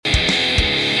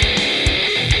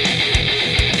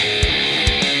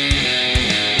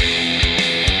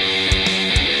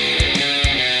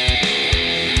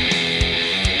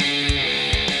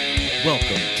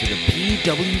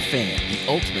PW Fan, the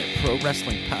ultimate pro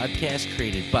wrestling podcast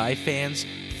created by fans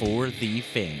for the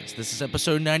fans. This is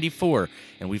episode 94,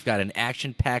 and we've got an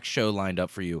action-packed show lined up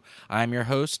for you. I'm your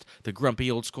host, the grumpy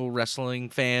old-school wrestling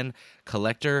fan,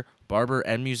 collector, barber,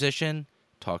 and musician,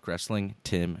 Talk Wrestling,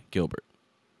 Tim Gilbert.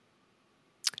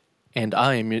 And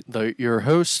I am your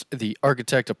host, the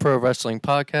architect of pro wrestling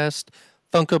podcast,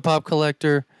 Funko Pop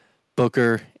collector,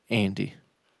 Booker Andy.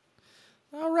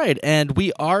 All right, and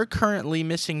we are currently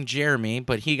missing Jeremy,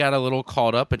 but he got a little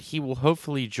caught up, and he will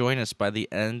hopefully join us by the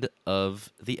end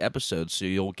of the episode, so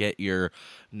you'll get your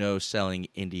no-selling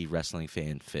indie wrestling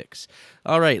fan fix.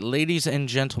 All right, ladies and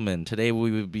gentlemen, today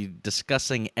we will be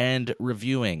discussing and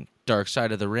reviewing Dark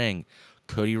Side of the Ring,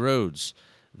 Cody Rhodes,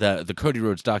 the Cody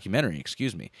Rhodes documentary,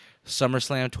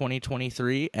 Summerslam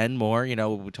 2023, and more. You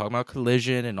know, we talk about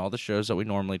Collision and all the shows that we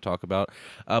normally talk about.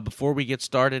 Before we get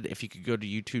started, if you could go to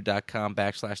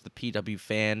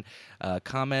youtube.com/thepwfan,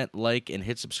 comment, like, and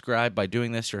hit subscribe. By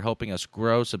doing this, you're helping us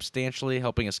grow substantially,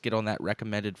 helping us get on that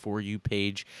recommended for you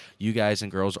page. You guys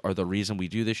and girls are the reason we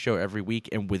do this show every week,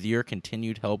 and with your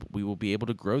continued help, we will be able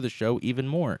to grow the show even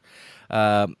more.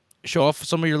 Show off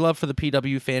some of your love for the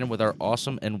PW Fan with our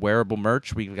awesome and wearable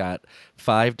merch. We've got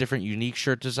 5 different unique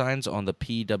shirt designs on the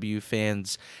PW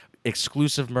Fan's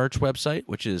exclusive merch website,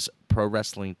 which is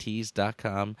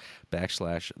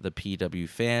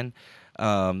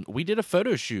prowrestlingtees.com/thepwfan. We did a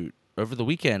photo shoot over the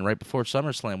weekend right before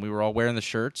SummerSlam. We were all wearing the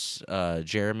shirts,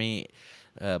 Jeremy,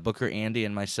 Booker, Andy,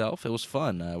 and myself. It was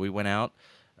fun. We went out.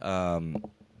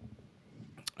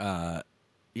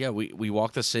 We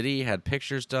walked the city, had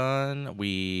pictures done.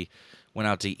 We went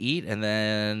out to eat, and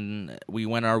then we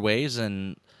went our ways,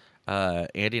 and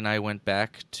Andy and I went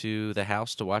back to the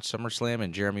house to watch SummerSlam,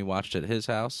 and Jeremy watched at his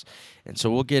house. And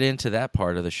so we'll get into that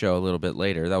part of the show a little bit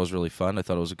later. That was really fun. I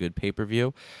thought it was a good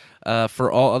pay-per-view. For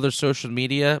all other social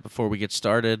media, before we get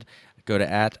started, go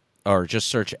to just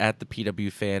search at the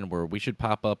PW Fan, where we should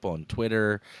pop up on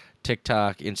Twitter,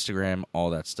 TikTok, Instagram, all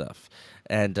that stuff.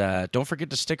 And don't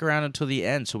forget to stick around until the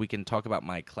end so we can talk about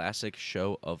my classic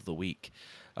show of the week.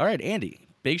 All right, Andy,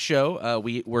 big show.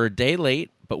 We're a day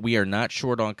late, but we are not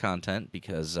short on content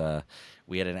because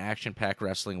we had an action-packed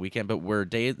wrestling weekend. But we're a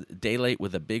day late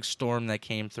with a big storm that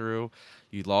came through.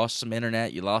 You lost some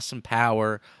internet. You lost some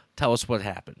power. Tell us what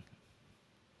happened.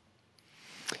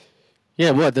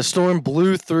 Yeah, the storm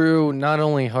blew through not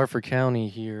only Harford County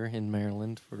here in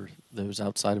Maryland, for those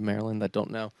outside of Maryland that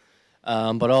don't know,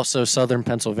 but also southern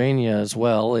Pennsylvania as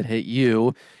well. It hit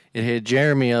you. It hit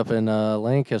Jeremy up in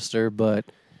Lancaster. But,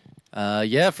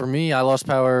 for me, I lost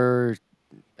power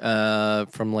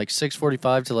from like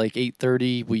 6:45 to like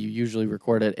 8:30. We usually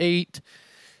record at 8.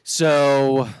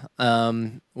 So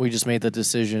we just made the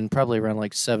decision probably around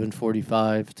like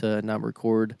 7:45 to not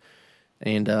record.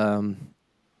 And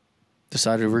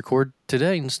decided to record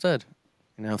today instead.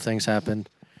 You know, things happened.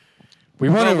 We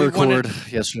wanted to record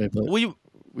yesterday, but we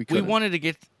wanted to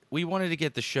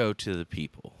get the show to the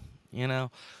people. You know,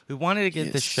 we wanted to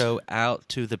get the show out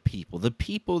to the people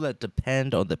that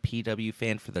depend on the PW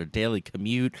Fan for their daily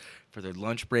commute, for their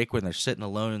lunch break when they're sitting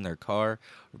alone in their car,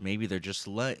 or maybe they're just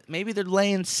maybe they're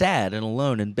laying sad and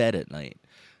alone in bed at night,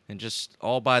 and just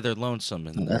all by their lonesome,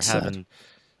 and they're having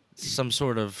some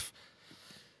sort of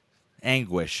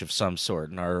anguish of some sort,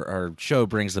 and our show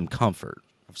brings them comfort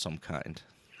of some kind.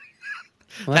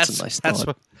 Well, that's a nice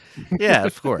thought. Yeah,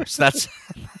 of course. That's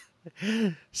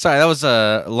sorry, that was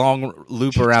a long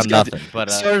loop around nothing.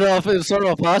 But started off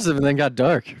positive and then got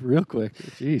dark real quick.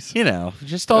 Jeez, you know,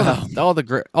 just all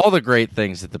the great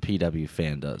things that the PW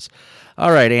Fan does.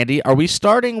 All right, Andy, are we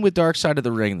starting with Dark Side of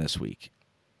the Ring this week?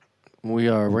 We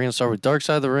are. We're gonna start with Dark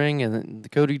Side of the Ring and then the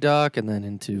Cody doc, and then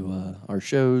into our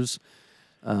shows.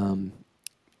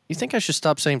 You think I should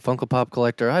stop saying Funko Pop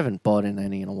collector? I haven't bought in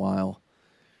any in a while.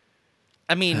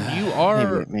 I mean, you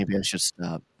are. Maybe I should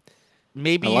stop.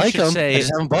 Maybe I you like should them. say. I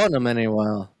just haven't bought them in a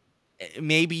while.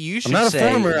 Maybe you should. I'm not say,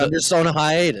 a farmer. I'm just on a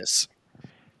hiatus.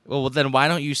 Well, then why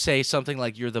don't you say something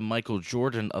like you're the Michael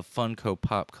Jordan of Funko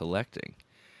Pop collecting?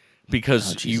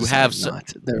 Because you have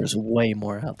There's way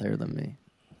more out there than me.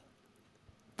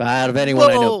 But out of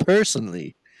anyone I know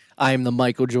personally, I am the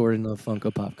Michael Jordan of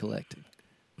Funko Pop collecting.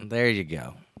 There you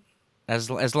go. As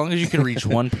long as you can reach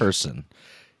one person.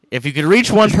 If you can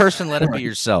reach one person, let it be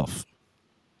yourself.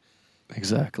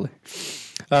 Exactly.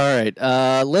 All right.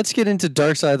 Let's get into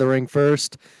Dark Side of the Ring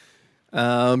first.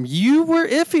 You were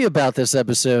iffy about this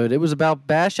episode. It was about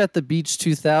Bash at the Beach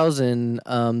 2000,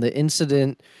 the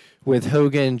incident with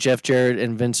Hogan, Jeff Jarrett,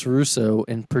 and Vince Russo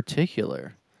in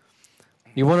particular.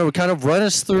 You want to kind of run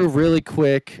us through really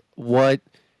quick what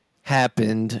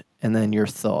happened and then your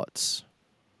thoughts.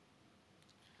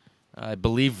 I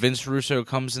believe Vince Russo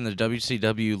comes in the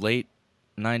WCW late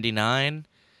 '99.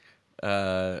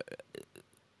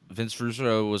 Vince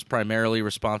Russo was primarily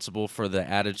responsible for the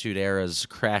Attitude Era's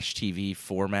Crash TV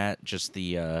format, just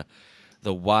the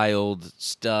wild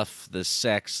stuff, the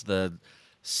sex, the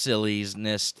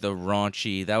silliness, the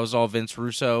raunchy. That was all Vince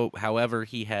Russo. However,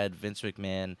 he had Vince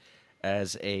McMahon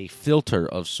as a filter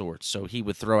of sorts. So he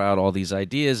would throw out all these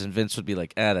ideas, and Vince would be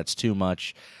like, that's too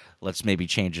much. Let's maybe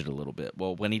change it a little bit.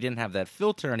 Well, when he didn't have that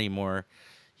filter anymore,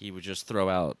 he would just throw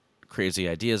out crazy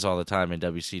ideas all the time in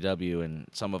WCW, and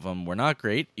some of them were not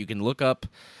great. You can look up,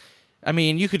 I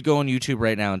mean, you could go on YouTube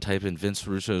right now and type in Vince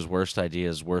Russo's worst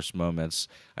ideas, worst moments.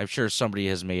 I'm sure somebody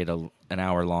has made an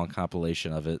hour-long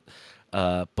compilation of it.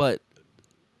 But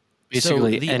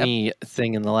Basically,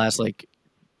 anything in the last, like,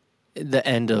 the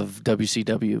end of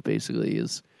WCW, basically,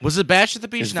 is... Was it Bash at the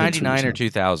Beach 99 or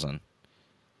 2000?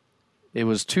 It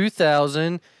was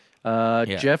 2000. Yeah.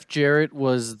 Jeff Jarrett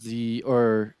was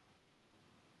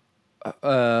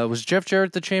was Jeff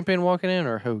Jarrett the champion walking in,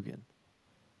 or Hogan?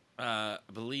 I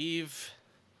believe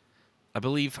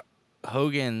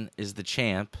Hogan is the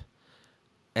champ,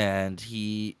 and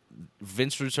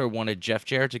Vince Russo wanted Jeff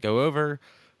Jarrett to go over.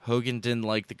 Hogan didn't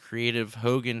like the creative.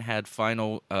 Hogan had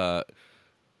final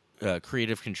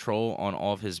creative control on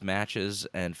all of his matches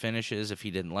and finishes. If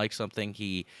he didn't like something,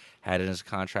 he had in his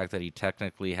contract that he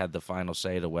technically had the final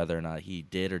say to whether or not he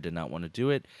did or did not want to do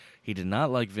it. He did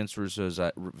not like Vince Russo's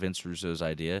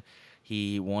idea.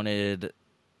 He wanted...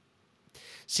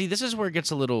 See, this is where it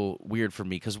gets a little weird for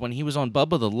me, because when he was on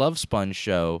Bubba the Love Sponge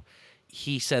show,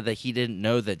 he said that he didn't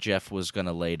know that Jeff was going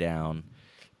to lay down.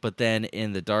 But then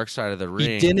in the Dark Side of the Ring...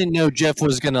 He didn't know Jeff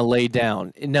was going to lay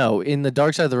down. No, in the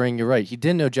Dark Side of the Ring, you're right. He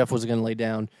didn't know Jeff was going to lay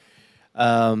down.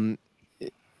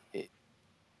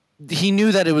 He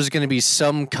knew that it was going to be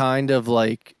some kind of,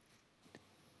 like,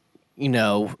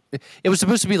 it was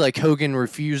supposed to be like Hogan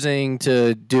refusing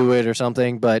to do it or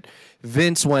something, but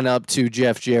Vince went up to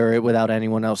Jeff Jarrett without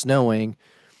anyone else knowing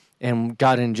and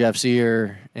got in Jeff's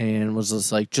ear and was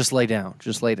just like, just lay down.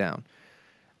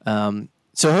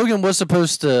 So Hogan was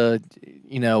supposed to,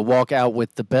 walk out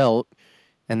with the belt,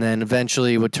 and then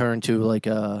eventually would turn to like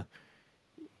a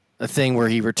thing where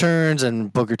he returns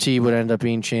and Booker T would end up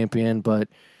being champion, but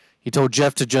he told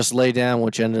Jeff to just lay down,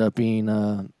 which ended up being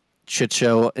a shit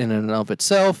show in and of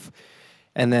itself.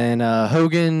 And then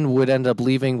Hogan would end up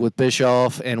leaving with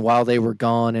Bischoff, and while they were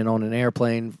gone and on an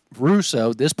airplane,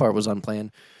 Russo, this part was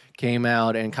unplanned, came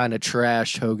out and kind of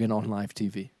trashed Hogan on live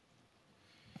TV.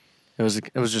 It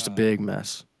was just a big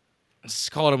mess.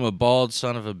 Just called him a bald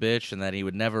son of a bitch, and that he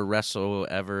would never wrestle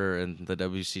ever in the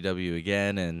WCW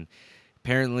again. And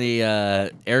apparently,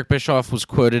 Eric Bischoff was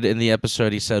quoted in the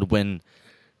episode. He said, "When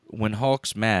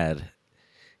Hulk's mad,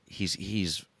 he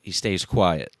stays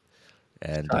quiet."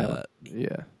 And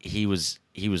he was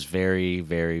very,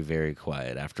 very, very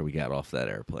quiet after we got off that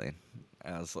airplane.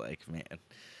 I was like, man.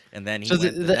 And then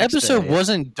the episode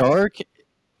wasn't dark.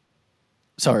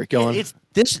 Sorry, go on.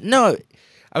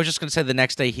 I was just going to say the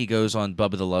next day he goes on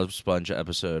Bubba the Love Sponge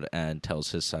episode and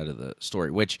tells his side of the story,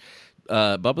 which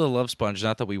Bubba the Love Sponge,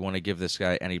 not that we want to give this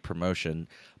guy any promotion,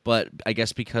 but I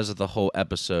guess because of the whole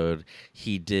episode,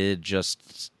 he did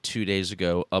just 2 days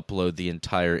ago upload the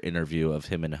entire interview of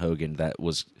him and Hogan that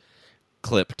was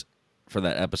clipped for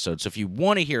that episode. So if you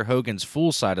want to hear Hogan's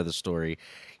full side of the story,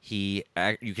 you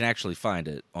can actually find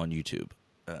it on YouTube.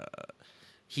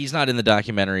 He's not in the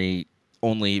documentary,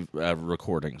 only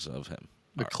recordings of him.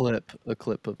 A clip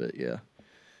of it, yeah.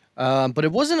 But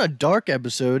it wasn't a dark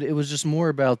episode. It was just more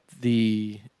about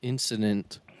the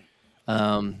incident.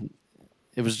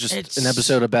 It was just an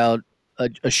episode about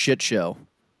a shit show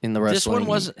in the wrestling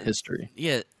history.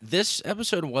 Yeah, this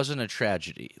episode wasn't a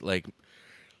tragedy. Like,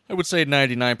 I would say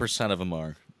 99% of them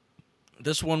are.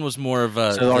 This one was more of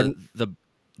the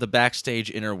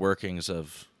backstage inner workings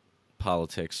of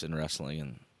politics and wrestling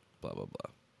and blah, blah,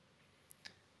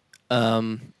 blah.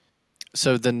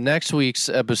 So the next week's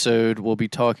episode, we'll be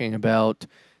talking about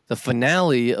the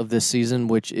finale of this season,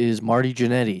 which is Marty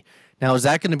Jannetty. Now, is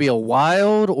that going to be a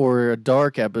wild or a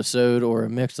dark episode or a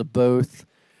mix of both?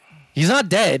 He's not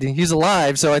dead. He's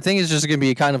alive. So I think it's just going to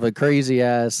be kind of a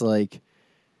crazy-ass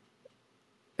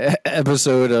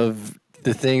episode of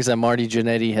the things that Marty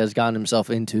Jannetty has gotten himself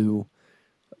into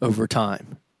over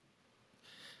time.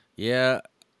 Yeah.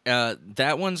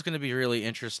 That one's going to be really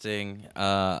interesting.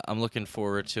 I'm looking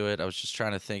forward to it. I was just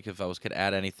trying to think if I could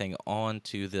add anything on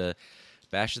to the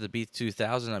Bash of the Beach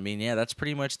 2000. I mean, yeah, that's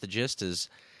pretty much the gist is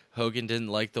Hogan didn't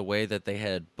like the way that they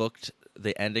had booked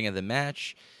the ending of the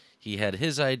match. He had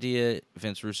his idea.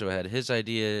 Vince Russo had his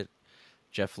idea.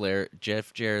 Jeff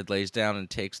Jarrett lays down and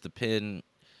takes the pin.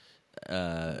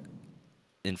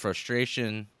 in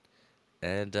frustration,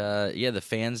 and the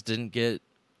fans didn't get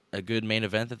a good main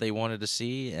event that they wanted to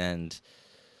see, and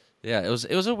it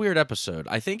was a weird episode.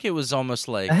 I think it was almost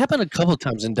It like happened a couple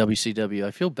times in WCW.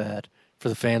 I feel bad for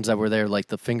the fans that were there, like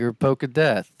the finger poke of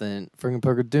death, then finger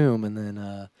poke of doom, and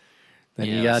then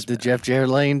you got the Jeff Jarrett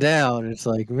laying down. It's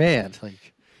like, man,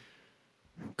 like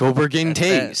Goldberg getting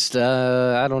that. tased.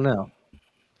 I don't know.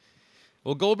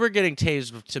 Well, Goldberg getting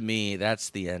tased to me, that's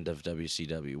the end of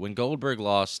WCW. When Goldberg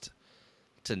lost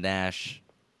to Nash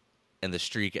and the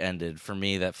streak ended, for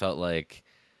me that felt like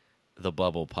the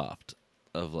bubble popped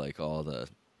of like all the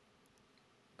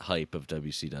hype of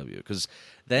WCW, because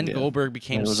then Yeah. Goldberg And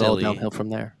became it was all silly. downhill from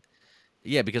there.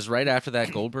 Yeah, because right after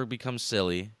that Goldberg becomes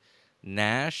silly.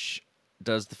 Nash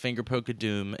does the finger poke of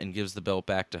doom and gives the belt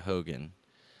back to Hogan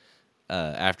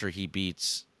after he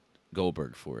beats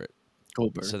Goldberg for it.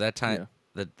 Goldberg. So that time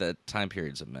Yeah. that time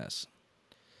period's a mess,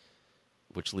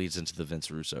 which leads into the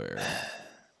Vince Russo era.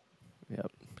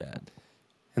 Yep. Bad.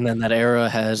 And then that era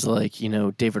has like,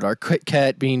 David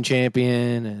Arquette being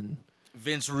champion and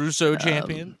Vince Russo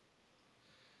champion.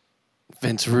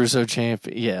 Vince Russo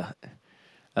champion. Yeah.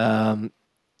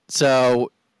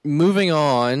 So moving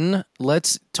on,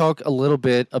 let's talk a little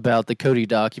bit about the Cody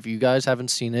doc. If you guys haven't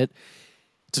seen it,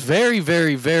 it's very,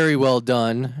 very, very well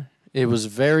done. It was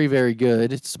very, very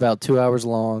good. It's about 2 hours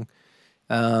long.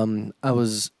 I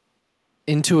was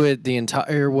into it the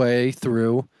entire way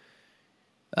through.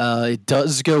 It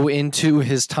does go into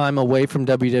his time away from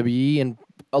WWE and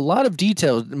a lot of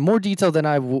detail, more detail than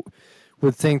I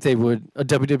would think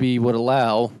WWE would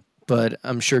allow. But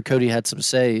I'm sure Cody had some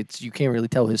say. You can't really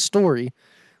tell his story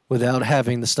without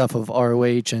having the stuff of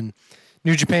ROH and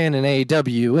New Japan and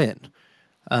AEW in.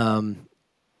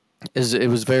 It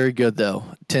was very good though.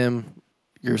 Tim,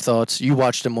 your thoughts? You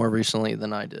watched it more recently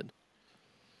than I did.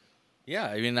 Yeah,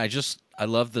 I mean, I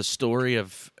love the story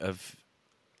of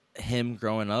him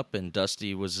growing up, and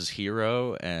Dusty was his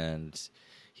hero, and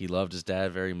he loved his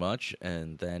dad very much,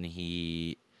 and then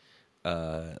he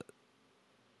wanted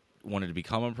to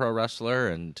become a pro wrestler,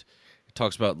 and it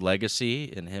talks about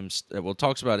legacy and him. Well, it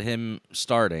talks about him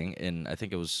starting in, I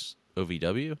think it was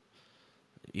OVW,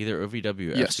 either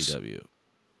OVW or Yes. FCW.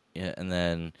 Yeah, and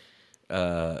then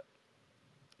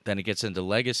it gets into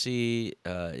legacy.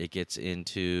 It gets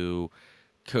into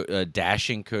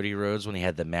dashing Cody Rhodes when he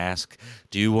had the mask.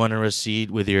 Do you want a receipt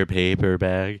with your paper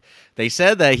bag? They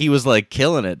said that he was like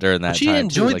killing it during that She time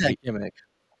enjoyed too. Like, that gimmick.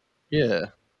 Yeah.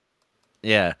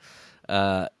 yeah,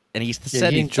 and he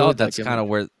said he he enjoyed thought that that's kind of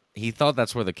gimmick. where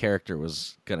that's where the character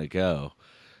was gonna go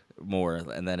more,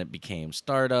 and then it became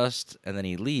Stardust, and then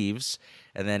he leaves,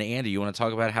 and then Andy, you want to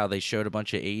talk about how they showed a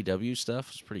bunch of AEW stuff?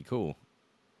 It's pretty cool.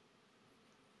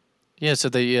 Yeah, so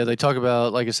they talk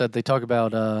about, like I said, they talk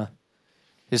about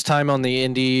his time on the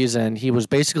Indies, and he was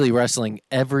basically wrestling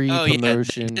every Oh yeah,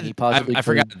 promotion he possibly I could.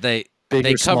 forgot Big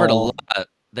they or covered a small. lot.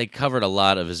 They covered a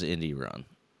lot of his indie run,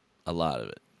 a lot of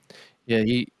it. Yeah,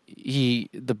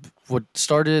 what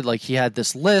started, like, he had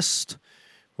this list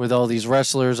with all these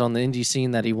wrestlers on the indie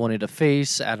scene that he wanted to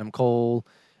face. Adam Cole,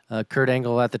 Kurt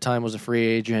Angle at the time was a free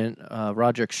agent.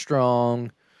 Roderick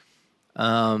Strong.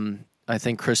 I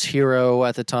think Chris Hero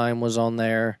at the time was on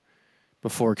there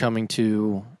before coming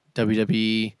to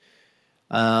WWE.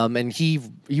 And he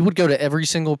would go to every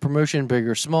single promotion, big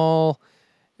or small,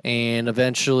 and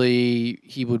eventually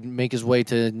he would make his way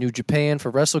to New Japan for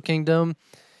Wrestle Kingdom.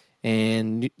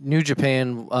 And New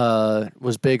Japan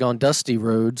was big on Dusty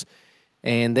Rhodes,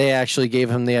 and they actually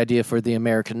gave him the idea for the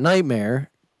American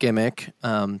Nightmare gimmick,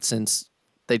 since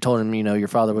they told him, your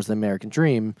father was the American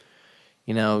Dream,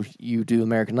 you do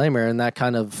American Nightmare, and that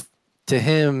kind of, to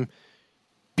him,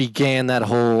 began that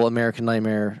whole American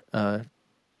Nightmare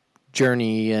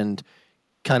journey and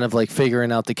kind of like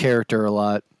figuring out the character a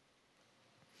lot.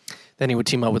 Then he would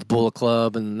team up with Bullet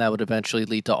Club, and that would eventually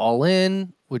lead to All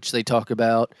In, which they talk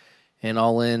about. And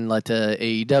All In led to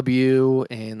AEW,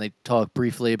 and they talk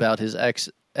briefly about his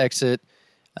exit.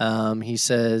 He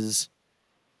says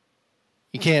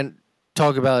you can't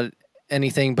talk about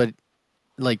anything but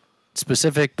like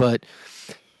specific, but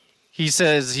he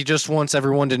says he just wants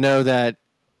everyone to know that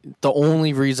the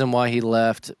only reason why he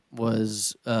left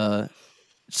was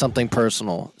something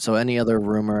personal. So any other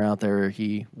rumor out there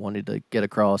he wanted to get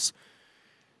across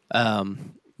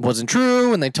wasn't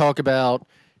true. And they talk about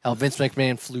how Vince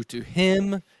McMahon flew to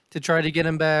him to try to get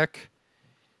him back.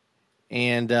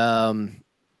 And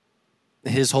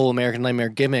his whole American Nightmare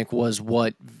gimmick was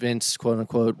what Vince, quote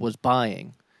unquote, was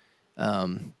buying.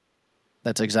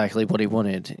 That's exactly what he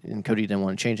wanted, and Cody didn't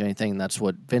want to change anything. And that's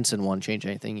what Vince didn't want to change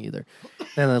anything either.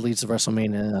 Then that leads to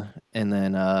WrestleMania, and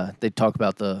then they talk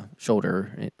about the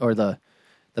shoulder or the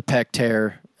pec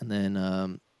tear, and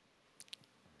then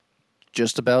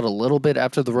just about a little bit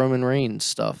after the Roman Reigns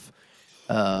stuff,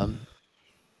 um,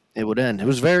 it would end. It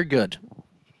was very good,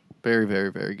 very,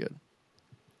 very, very good.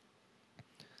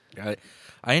 I,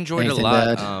 I enjoyed it a Anything to lot.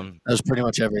 add? That was pretty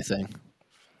much everything.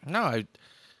 No, I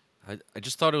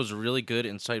just thought it was a really good,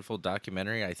 insightful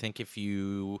documentary. I think if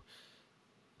you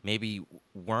maybe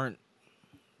weren't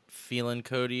feeling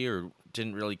Cody or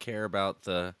didn't really care about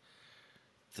the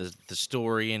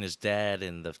story and his dad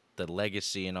and the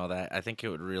legacy and all that, I think it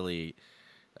would really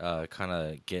kind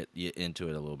of get you into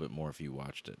it a little bit more if you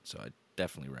watched it. So I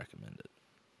definitely recommend it.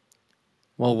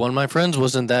 Well, one of my friends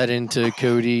wasn't that into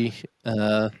Cody,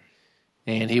 and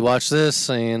he watched this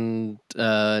and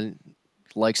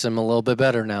likes him a little bit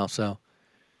better now. So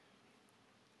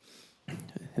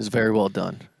it's very well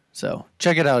done. So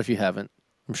check it out if you haven't.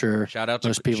 I'm sure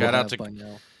most people have by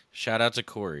now. Shout out to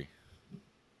Corey.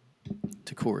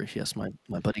 To Corey, yes, my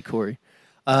buddy Corey.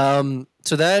 So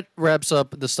that wraps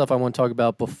up the stuff I want to talk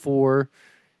about before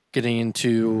getting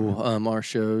into our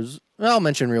shows. I'll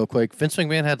mention real quick. Vince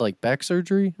McMahon had like back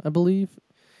surgery, I believe,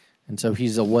 and so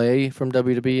he's away from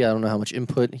WWE. I don't know how much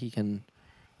input he can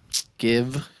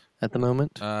give at the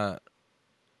moment.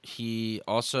 He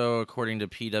also, according to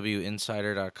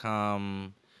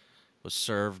PWInsider.com, was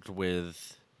served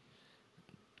with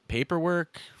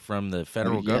paperwork from the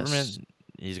federal government.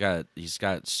 He's got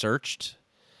searched.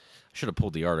 I should have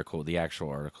pulled the actual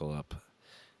article up.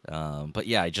 But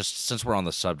yeah, since we're on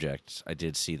the subject, I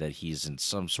did see that he's in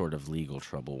some sort of legal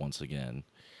trouble once again.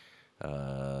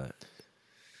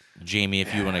 Jamie,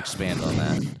 if you want to expand on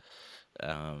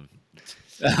that.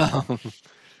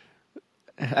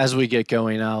 As we get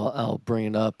going, I'll bring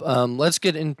it up. Let's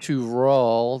get into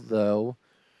Raw though.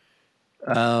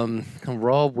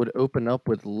 Raw would open up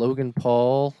with Logan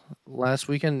Paul last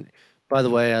weekend. By the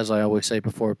way, as I always say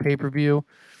before pay-per-view,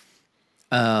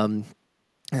 and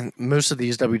most of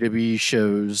these WWE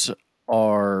shows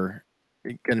are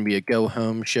going to be a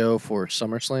go-home show for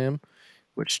SummerSlam,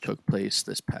 which took place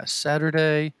this past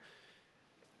Saturday.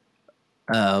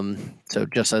 So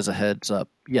just as a heads up,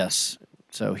 yes.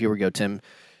 So here we go, Tim.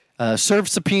 Serve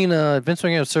subpoena. Vince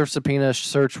McMahon served subpoena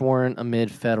search warrant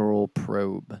amid federal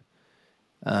probe.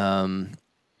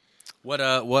 What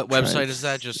website is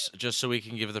that? Just so we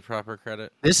can give the proper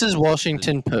credit. This is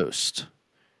Washington Post.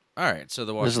 All right, so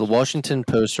this is the Washington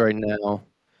Post right now.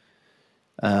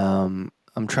 I'm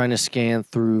trying to scan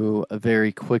through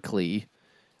very quickly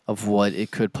of what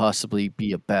it could possibly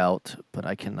be about, but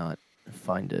I cannot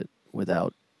find it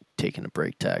without taking a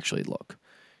break to actually look.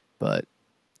 But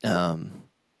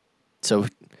so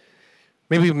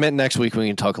maybe next week we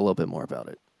can talk a little bit more about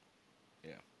it.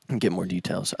 Yeah, and get more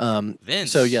details.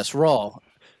 Vince. So yes, Raw.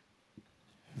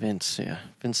 Vince, yeah,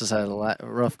 Vince has had a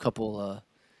rough couple,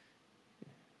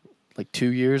 like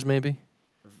 2 years maybe.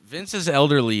 Vince's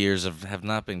elderly years have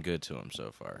not been good to him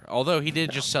so far. Although he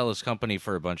did just sell his company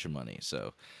for a bunch of money,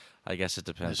 so I guess it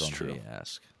depends on who you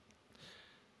ask.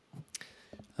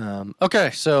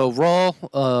 Okay, so Raw,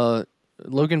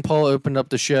 Logan Paul opened up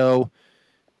the show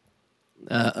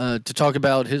to talk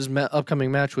about his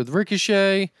upcoming match with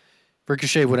Ricochet.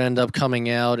 Ricochet would end up coming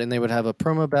out, and they would have a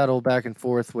promo battle back and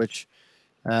forth, which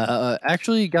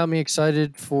actually got me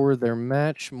excited for their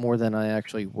match more than I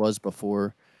actually was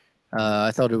before.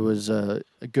 I thought it was a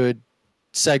good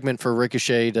segment for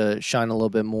Ricochet to shine a little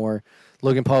bit more.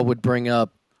 Logan Paul would bring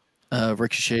up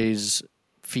Ricochet's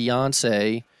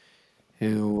fiance,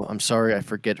 who, I'm sorry, I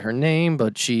forget her name,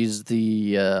 but she's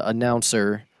the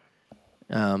announcer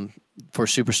for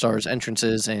Superstars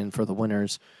entrances and for the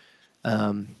winners.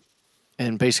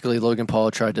 And basically Logan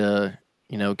Paul tried to,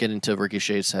 get into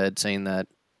Ricochet's head, saying that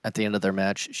at the end of their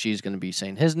match, she's going to be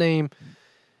saying his name.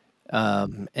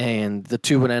 And the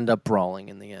two would end up brawling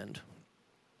in the end.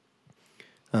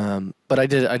 But I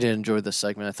did enjoy this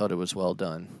segment. I thought it was well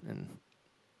done. And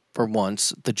for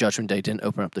once, the Judgment Day didn't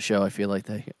open up the show. I feel like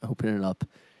they open it up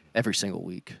every single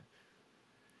week.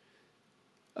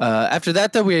 After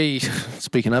that, though, we,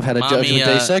 speaking of, had a Judgment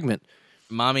Day segment.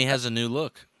 Mommy has a new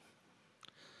look.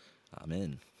 I'm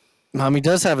in. Mommy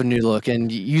does have a new look,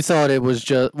 and you thought it was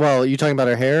just... Well, you talking about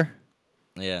her hair?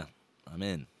 Yeah, I'm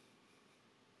in.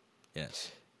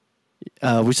 Yes.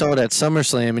 We saw it at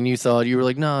SummerSlam, and you were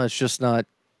like, no, it's just not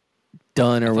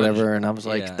done or whatever. And I was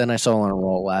like, Then I saw her on a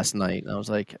roll last night, and I was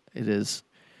like, it is.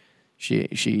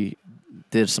 She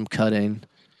did some cutting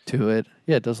to it.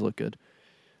 Yeah, it does look good.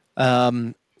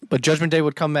 But Judgment Day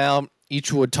would come out.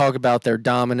 Each would talk about their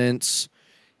dominance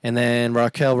And then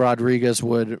Raquel Rodriguez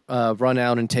would run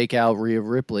out and take out Rhea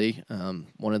Ripley,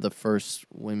 one of the first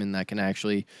women that can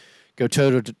actually go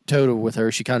toe to toe with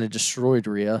her. She kind of destroyed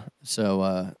Rhea,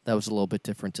 so that was a little bit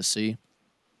different to see.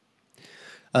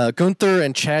 Gunther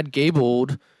and Chad Gable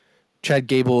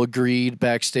agreed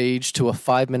backstage to a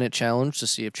 5-minute challenge to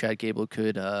see if Chad Gable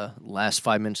could last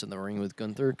 5 minutes in the ring with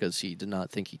Gunther because he did not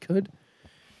think he could.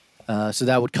 So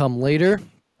that would come later.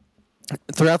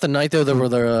 Throughout the night, though,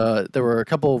 there were a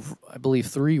couple of, I believe,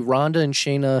 3 Ronda and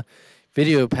Shayna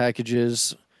video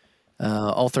packages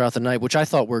all throughout the night, which I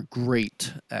thought were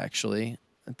great, actually.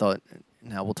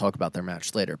 Now we'll talk about their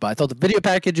match later, but I thought the video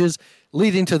packages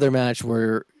leading to their match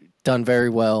were done very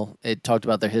well. It talked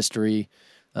about their history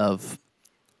of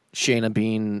Shayna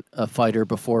being a fighter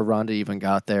before Ronda even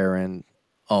got there and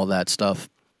all that stuff.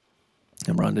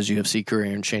 And Ronda's UFC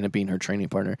career and Shayna being her training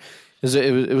partner.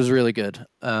 It was really good.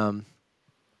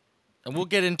 And we'll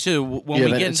get into when we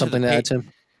get into something to add,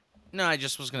 Tim. No, I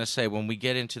just was going to say when we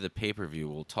get into the pay-per-view,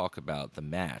 we'll talk about the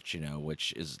match,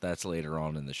 that's later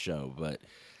on in the show. But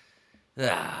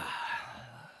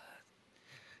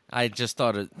I just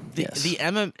thought the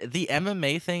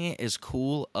MMA thing is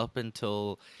cool up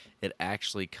until it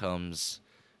actually comes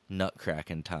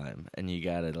nutcracking time, and you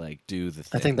got to do the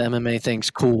thing. I think the MMA thing's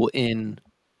cool in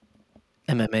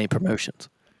MMA promotions.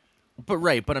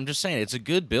 But I'm just saying it's a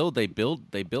good build. They're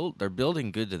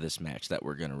building good to this match that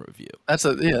we're gonna review. That's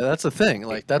the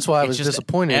thing. That's why I was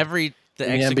disappointed. The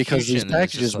execution because these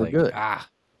packages were good.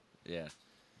 Yeah,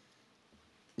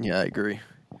 I agree.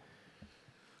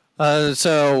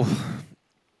 So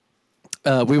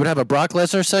we would have a Brock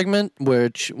Lesnar segment,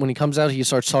 which when he comes out, he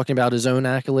starts talking about his own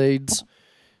accolades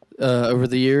over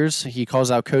the years. He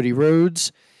calls out Cody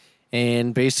Rhodes.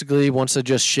 And basically wants to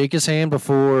just shake his hand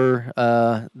before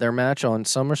their match on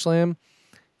SummerSlam.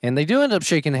 And they do end up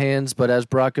shaking hands, but as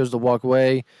Brock goes to walk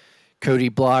away, Cody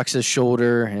blocks his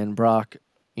shoulder, and Brock,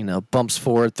 bumps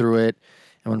forward through it.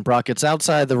 And when Brock gets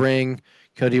outside the ring,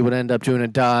 Cody would end up doing a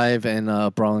dive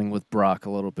and brawling with Brock a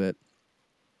little bit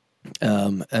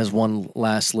as one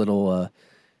last little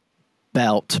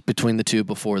bout between the two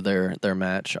before their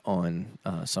match on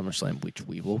SummerSlam, which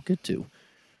we will get to.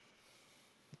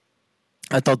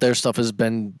 I thought their stuff has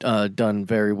been done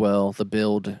very well. The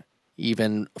build,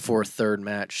 even for a third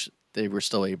match, they were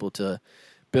still able to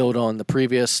build on the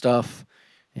previous stuff,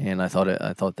 and I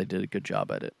thought they did a good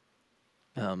job at it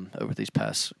over these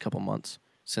past couple months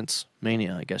since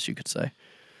Mania, I guess you could say.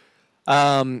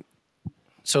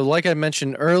 So, like I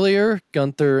mentioned earlier,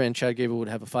 Gunther and Chad Gable would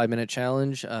have a 5-minute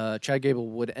challenge. Chad Gable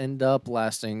would end up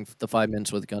lasting the 5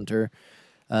 minutes with Gunther,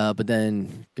 but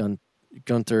then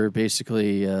Gunther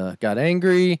basically got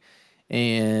angry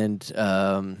and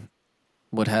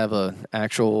would have an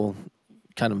actual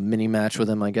kind of mini match with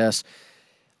him, I guess.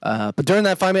 But during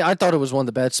that 5 minutes, I thought it was one of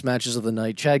the best matches of the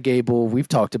night. Chad Gable, we've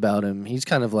talked about him. He's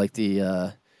kind of like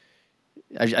the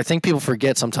I think people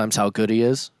forget sometimes how good he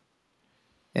is.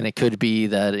 And it could be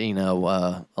that,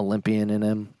 Olympian in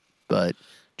him. But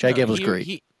Chad Gable's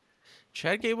great.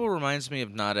 Chad Gable reminds me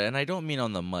of Nada, and I don't mean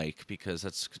on the mic because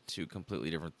that's 2 completely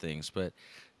different things, but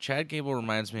Chad Gable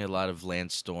reminds me a lot of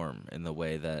Lance Storm in the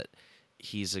way that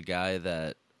he's a guy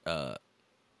that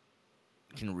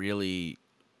can really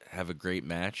have a great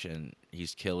match and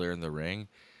he's killer in the ring,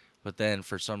 but then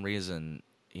for some reason,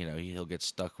 he'll get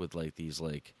stuck with these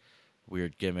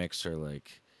weird gimmicks or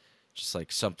just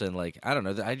something I don't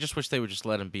know. I just wish they would just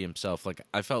let him be himself.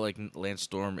 I felt like Lance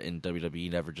Storm in WWE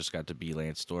never just got to be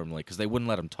Lance Storm, because they wouldn't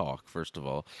let him talk. First of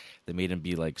all, they made him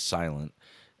be silent,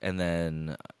 and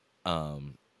then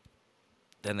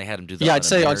they had him do the I'd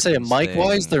say mic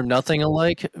wise they're nothing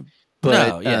alike.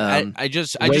 But I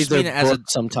just mean as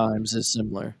sometimes is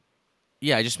similar.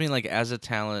 Yeah, I just mean as a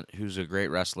talent who's a great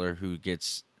wrestler who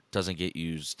doesn't get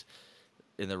used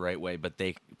in the right way, but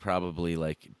they probably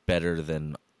better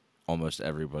than almost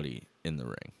everybody in the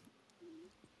ring.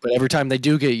 But every time they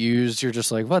do get used, you're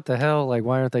just like, what the hell?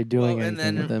 Why aren't they doing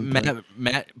anything with them?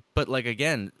 Matt, but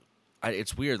again,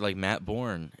 it's weird. Matt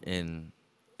Bourne in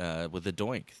with the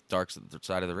Doink Dark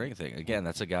Side of the Ring thing. Again,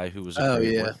 that's a guy who was a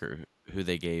great worker who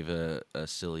they gave a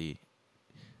silly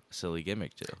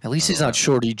gimmick to. At least he's not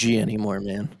Shorty G anymore,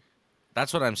 man.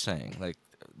 That's what I'm saying.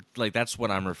 That's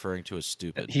what I'm referring to as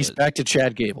stupid. He's back to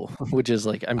Chad Gable, which is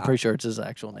I'm pretty sure it's his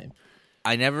actual name.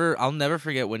 I'll never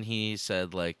forget when he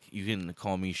said you can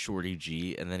call me Shorty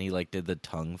G, and then he did the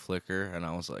tongue flicker, and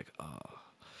I was like, oh,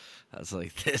 I was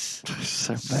like, this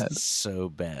so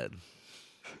bad.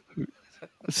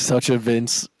 Such a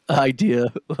Vince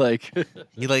idea, he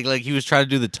he was trying to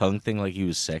do the tongue thing like he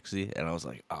was sexy, and I was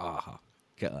like, oh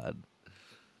god.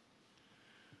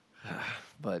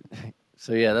 But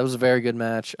So yeah, that was a very good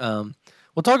match.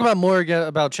 We'll talk about more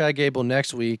about Chad Gable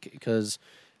next week because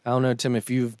I don't know, Tim, if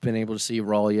you've been able to see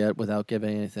Raw yet without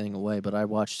giving anything away, but I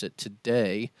watched it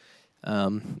today,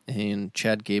 and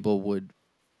Chad Gable would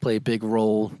play a big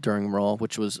role during Raw,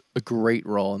 which was a great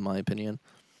Raw in my opinion.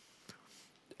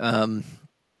 But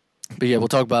yeah, we'll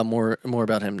talk about more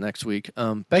about him next week.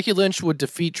 Becky Lynch would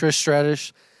defeat Trish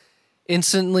Stratus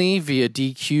instantly via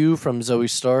DQ from Zoe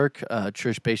Stark.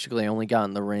 Trish basically only got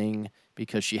in the ring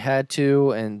because she had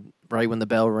to, and right when the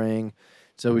bell rang,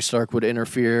 Zoe Stark would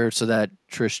interfere so that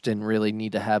Trish didn't really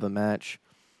need to have a match.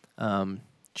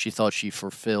 She thought she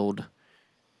fulfilled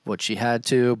what she had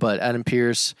to, but Adam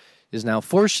Pearce is now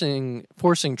forcing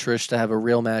Trish to have a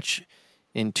real match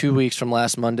in 2 weeks from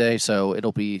last Monday, so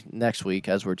it'll be next week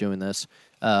as we're doing this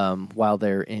while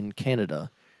they're in Canada.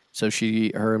 So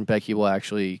her and Becky will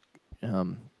actually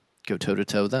go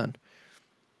toe-to-toe then.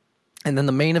 And then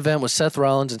the main event was Seth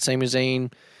Rollins and Sami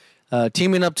Zayn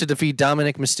teaming up to defeat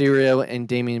Dominic Mysterio and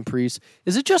Damian Priest.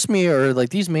 Is it just me, or like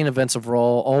these main events of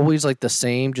Raw always like the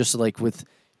same, just like with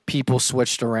people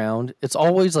switched around? It's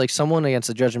always like someone against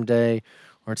the Judgment Day,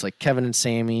 or it's like Kevin and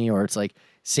Sammy, or it's like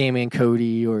Sammy and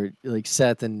Cody, or like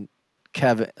Seth and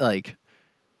Kevin. Like,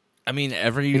 I mean,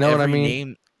 every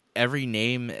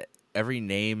name,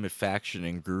 faction,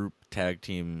 and group tag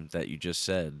team that you just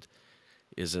said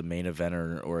is a main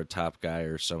eventer or a top guy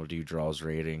or somebody who draws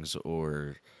ratings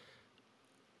or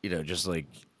just like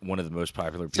one of the most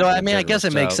popular people. So I mean, I guess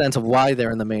it makes sense of why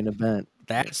they're in the main event.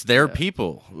 That's their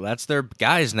people. That's their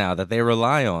guys now that they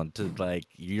rely on to like.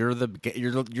 You're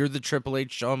the Triple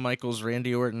H, Shawn Michaels,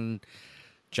 Randy Orton,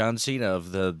 John Cena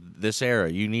of this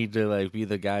era. You need to like be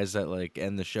the guys that like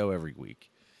end the show every week.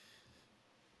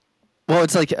 Well,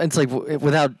 it's like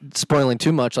without spoiling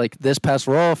too much, like this past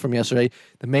Raw from yesterday,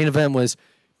 the main event was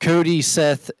Cody,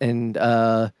 Seth, and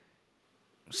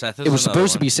Seth. It was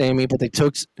supposed to be Sammy, but they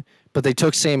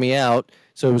took Sammy out,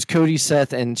 so it was Cody,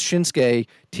 Seth, and Shinsuke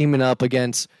teaming up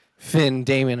against Finn,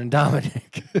 Damien, and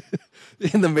Dominic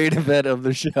in the main event of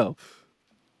the show.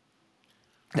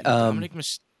 Dominic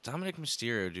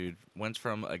Mysterio, dude, went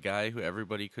from a guy who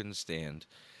everybody couldn't stand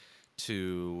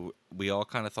to we all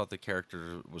kind of thought the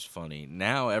character was funny.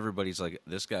 Now everybody's like,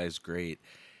 this guy's great.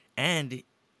 And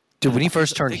dude, when he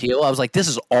first turned heel, I was like, this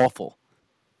is awful.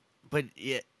 But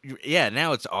yeah,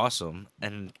 now it's awesome,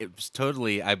 and it was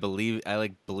totally. I believe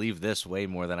this way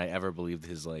more than I ever believed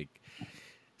his like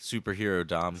superhero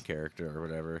Dom character or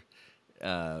whatever.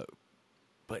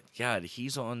 But God,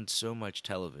 he's on so much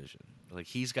television. Like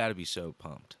he's got to be so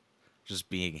pumped, just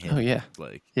being him. Oh yeah,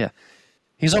 like yeah.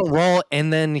 He's on Raw,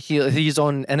 and then he's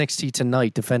on NXT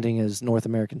tonight defending his North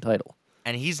American title.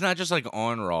 And he's not just like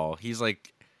on Raw; he's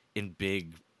like in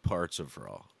big parts of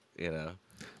Raw.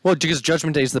 Well, because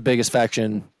Judgment Day is the biggest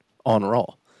faction on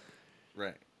Raw.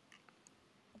 Right.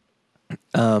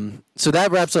 So that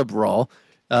wraps up Raw.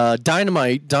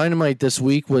 Dynamite this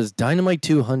week was Dynamite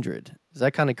 200. Is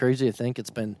that kind of crazy to think? It's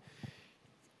been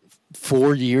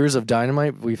 4 years of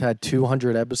Dynamite. We've had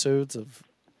 200 episodes of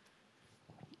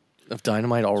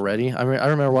Dynamite already. I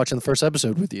remember watching the first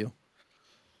episode with you.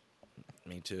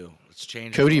 Me too. It's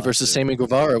changed. Cody versus Sammy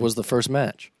Guevara was the first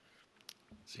match.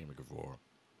 Sammy Guevara.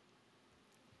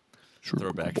 Sure.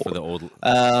 Throwback for the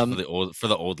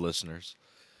old listeners.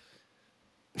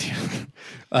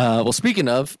 Well, speaking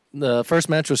of, the first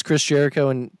match was Chris Jericho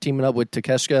and teaming up with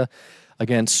Takeshita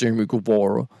against Sammy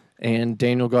Guevara and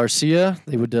Daniel Garcia.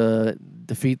 They would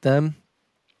defeat them.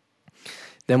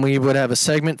 Then we would have a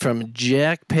segment from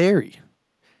Jack Perry.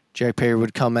 Jack Perry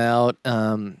would come out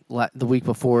the week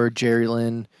before. Jerry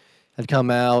Lynn had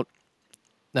come out,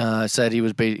 said he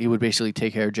would basically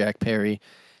take care of Jack Perry.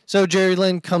 So Jerry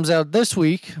Lynn comes out this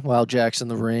week while Jack's in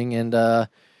the ring, and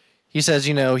he says,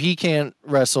 he can't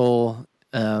wrestle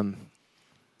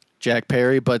Jack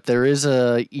Perry, but there is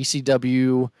a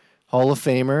ECW Hall of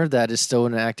Famer that is still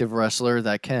an active wrestler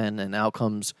that can, and out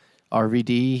comes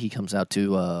RVD. He comes out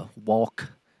to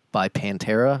Walk by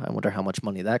Pantera. I wonder how much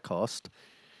money that cost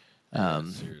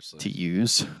to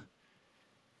use.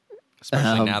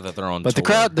 Especially now that they're on but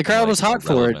tour. the crowd was hot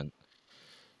for it.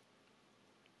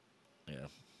 Yeah.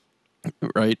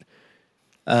 Right.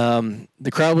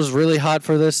 The crowd was really hot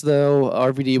for this, though.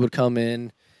 RVD would come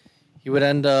in. He would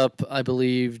end up, I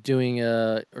believe,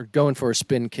 going for a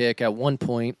spin kick at one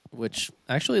point, which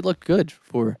actually looked good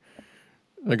for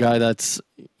a guy that's,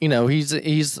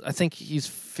 I think he's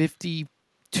 52.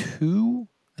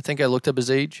 I think I looked up his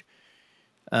age.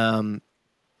 But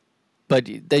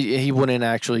he wouldn't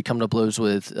actually come to blows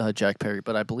with Jack Perry.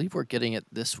 But I believe we're getting it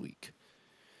this week.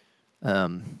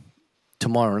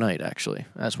 Tomorrow night, actually,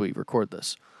 as we record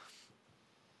this.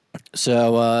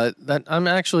 So that I'm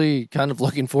actually kind of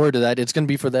looking forward to that. It's going to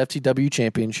be for the FTW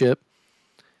Championship,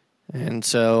 and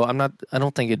so I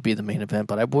don't think it'd be the main event,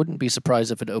 but I wouldn't be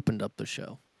surprised if it opened up the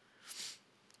show.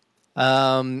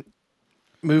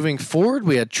 Moving forward,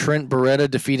 we had Trent Beretta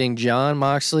defeating John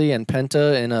Moxley and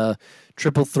Penta in a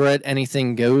triple threat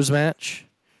anything goes match,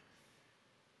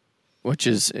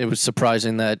 it was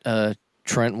surprising that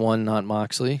Trent won, not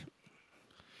Moxley.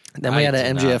 Then we I had did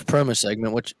an MJF not. promo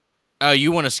segment, which Oh,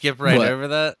 you want to skip right what? over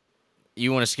that?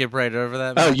 You want to skip right over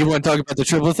that Oh, match? you want to talk about the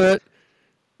triple threat?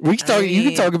 We can I talk. You can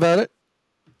mean, talk about it.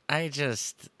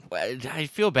 I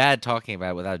feel bad talking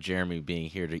about it without Jeremy being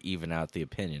here to even out the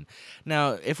opinion.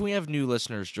 Now, if we have new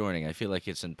listeners joining, I feel like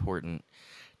it's important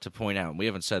to point out, and we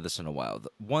haven't said this in a while.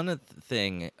 One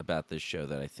thing about this show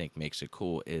that I think makes it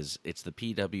cool is it's the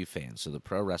PW fan, so the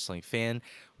pro wrestling fan.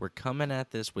 We're coming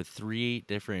at this with 3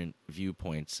 different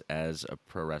viewpoints as a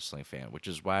pro wrestling fan, which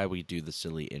is why we do the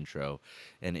silly intro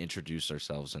and introduce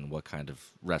ourselves and what kind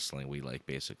of wrestling we like,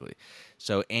 basically.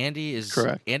 So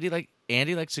Correct. Andy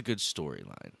likes a good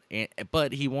storyline,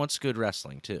 but he wants good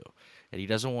wrestling too, and he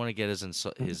doesn't want to get his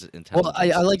Well, intelligence.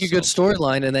 I like a good insulted.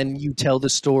 storyline, and then you tell the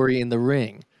story in the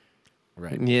ring.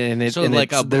 Right. Yeah, So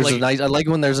there's a nice. I like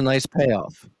when there's a nice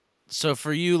payoff. so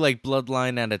for you, like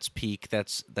Bloodline at its peak,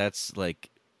 that's like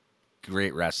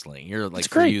great wrestling. You're It's like,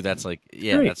 for great. you, that's like, It's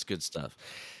yeah, great. that's good stuff.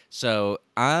 So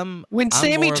When I'm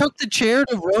Sammy more of took the chair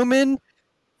to Roman,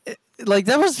 like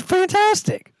that was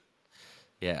fantastic.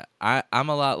 yeah, I'm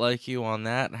a lot like you on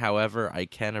that. However, I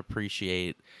can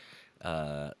appreciate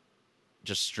uh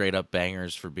just straight up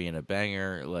bangers for being a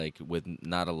banger, like with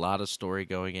not a lot of story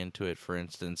going into it. For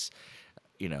instance,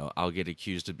 I'll get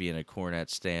accused of being a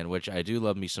cornet stan, which I do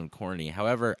love me some corny.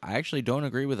 However, I actually don't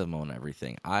agree with him on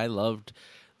everything. I loved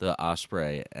the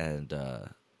Osprey and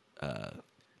Well,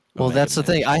 Omega that's the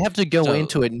thing. match. I have to go So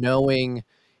into it knowing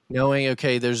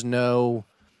okay, there's no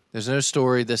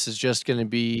story. This is just going to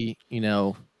be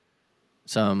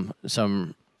some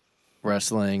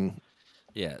wrestling.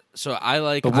 yeah, so I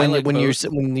like But I like both.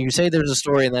 when you say there's a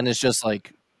story and then it's just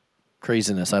like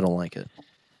craziness, I don't like it.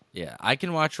 Yeah, I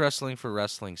can watch wrestling for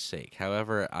wrestling's sake.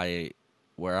 However,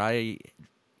 where I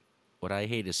what I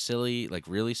hate is silly, like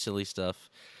really silly stuff.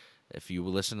 If you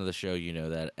listen to the show, you know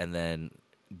that. And then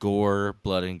gore,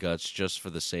 blood, and guts just for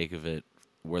the sake of it,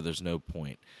 where there's no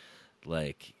point.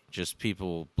 Like just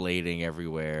people blading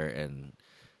everywhere, and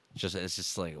it's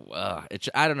just like,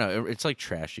 I don't know. It's like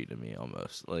trashy to me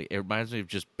almost. Like it reminds me of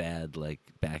just bad like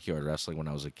backyard wrestling when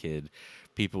I was a kid.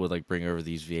 People would like bring over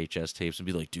these VHS tapes and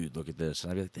be like, "Dude, look at this,"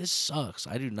 and I'd be like, "This sucks.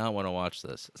 I do not want to watch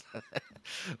this."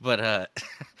 But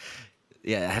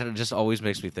yeah, it just always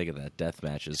makes me think of that death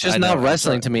matches. It's just I know. not I'm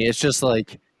wrestling sorry. to me. It's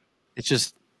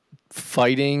just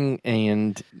fighting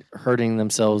and hurting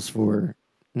themselves for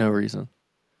no reason.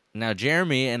 Now,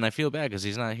 Jeremy, and I feel bad because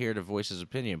he's not here to voice his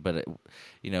opinion, but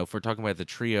if we're talking about the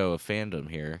trio of fandom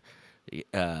here,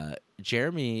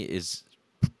 Jeremy is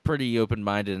pretty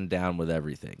open-minded and down with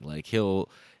everything. Like he'll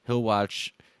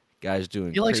watch guys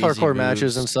doing He likes crazy hardcore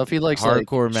matches and moves, stuff. He likes like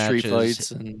hardcore street matches.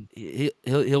 fights and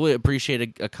He'll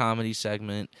appreciate a comedy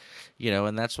segment,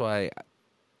 and that's why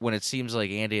when it seems like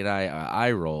Andy and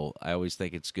I roll, I always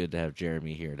think it's good to have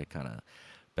Jeremy here to kind of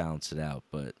balance it out.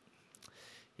 But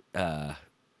I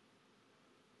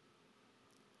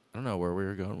don't know where we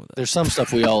were going with it. there's some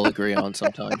stuff we all agree on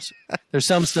sometimes. There's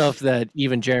some stuff that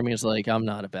even Jeremy is like, I'm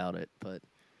not about it, but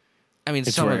I mean,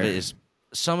 it's rare.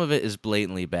 some of it is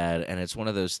blatantly bad, and it's one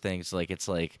of those things. Like it's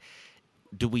like,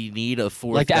 do we need a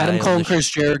fourth Like guy Adam on Cole the and Chris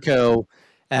Jericho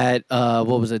at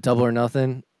what was it, Double or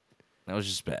Nothing? That was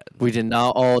just bad. We did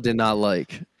not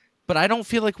like. But I don't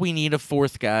feel like we need a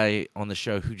fourth guy on the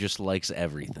show who just likes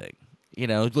everything.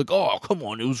 Like, oh, come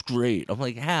on, it was great. I'm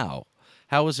like, how?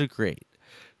 How was it great?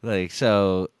 Like,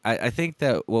 so I think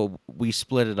that, we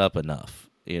split it up enough,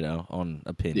 on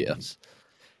opinions.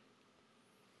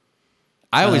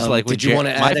 I always like with Did you want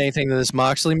to add anything to this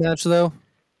Moxley match though?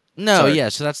 No, Sorry. yeah.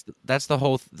 So that's the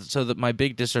whole. So that my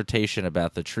big dissertation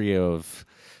about the trio of,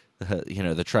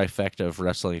 the trifecta of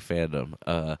wrestling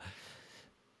fandom.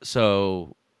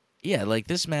 So yeah, like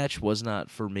this match was not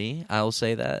for me. I'll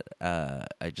say that.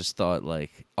 I just thought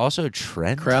like also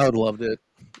Trent. Crowd loved it.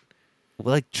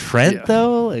 Like Trent Yeah.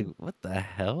 though, like what the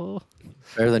hell?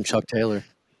 Better than Chuck Taylor.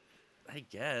 I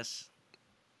guess.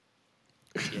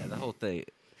 Yeah, the whole thing.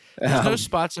 There's no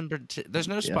spots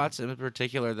Yeah. spots in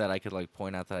particular that I could like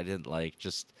point out that I didn't like.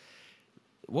 Just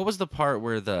what was the part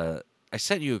where I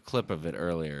sent you a clip of it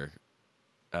earlier.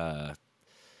 It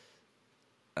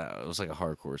was like a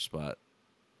hardcore spot.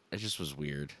 It just was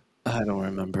weird. I don't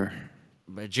remember.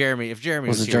 But Jeremy, if Jeremy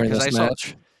Was was it here, during because this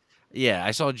match? Yeah,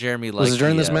 I saw Jeremy Was like it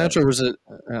during the. this match or was it?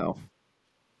 Oh,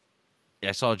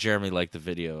 I saw Jeremy like the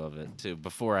video of it too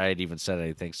before I had even said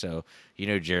anything. So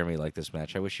Jeremy liked this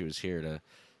match. I wish he was here to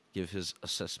give his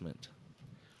assessment.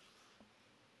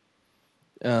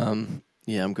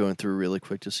 yeah, I'm going through really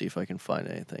quick to see if I can find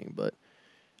anything, but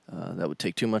that would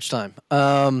take too much time.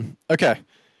 Okay.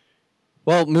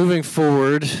 Well, moving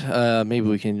forward, maybe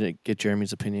we can get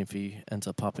Jeremy's opinion if he ends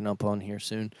up popping up on here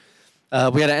soon.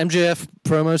 We had an MJF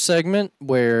promo segment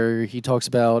where he talks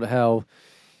about how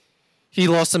he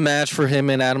lost a match for him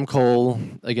and Adam Cole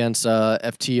against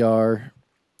FTR.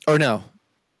 Or no.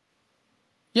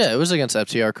 Yeah, it was against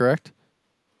FTR, correct?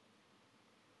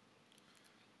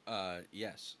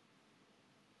 Yes.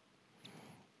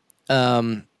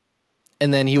 And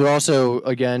then he would also,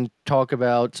 again, talk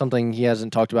about something he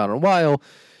hasn't talked about in a while,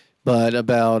 but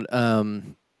about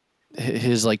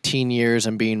his like teen years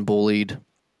and being bullied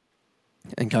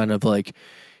and kind of like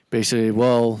basically,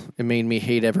 well, it made me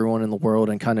hate everyone in the world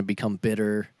and kind of become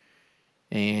bitter.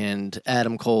 And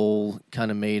Adam Cole kind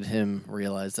of made him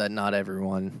realize that not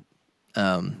everyone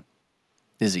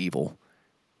is evil.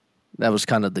 That was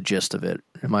kind of the gist of it.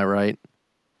 Am I right?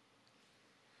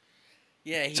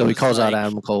 Yeah. So he calls out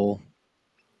Adam Cole.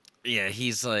 Yeah,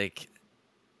 he's like.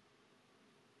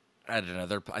 I don't know.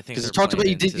 I think Because they're he talked about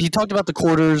he talked about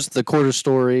the quarter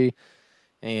story,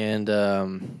 and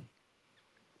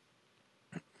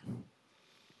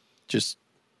just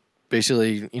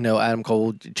basically, Adam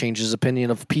Cole changed his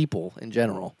opinion of people in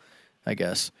general, I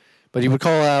guess. But he would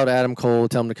call out Adam Cole,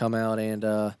 tell him to come out,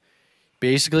 and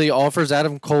basically offers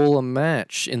Adam Cole a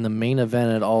match in the main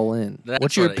event at All In.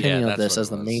 What's your opinion of this as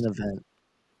the main event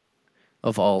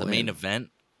of All In? The main event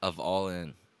of All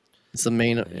In. It's the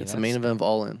main. It's the main event of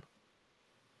All In.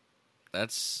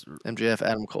 That's MJF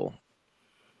Adam Cole.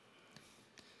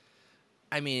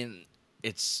 I mean,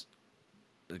 it's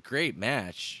a great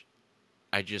match.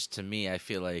 I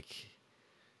feel like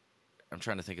I'm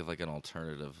trying to think of like an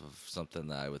alternative of something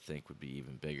that I would think would be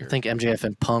even bigger. I think MJF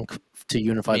and Punk to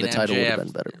unify the title would have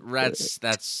been better.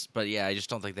 But yeah, I just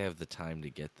don't think they have the time to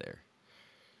get there.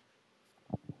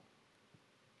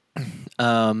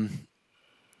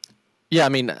 Yeah, I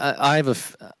mean, I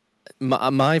have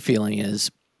my feeling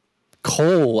is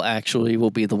Cole actually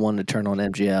will be the one to turn on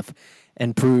MJF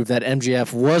and prove that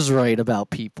MJF was right about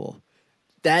people.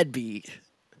 That'd be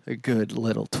a good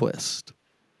little twist.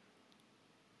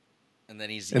 And then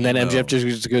MJF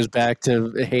just goes back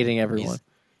to hating everyone.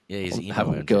 He's emo. I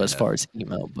wouldn't go as far as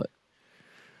emo, but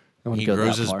he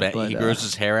grows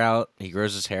his hair out. He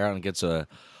grows his hair out and gets a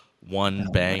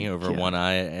bang over one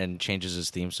eye and changes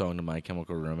his theme song to My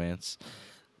Chemical Romance.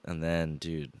 And then,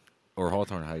 dude, or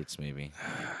Hawthorne Heights, maybe.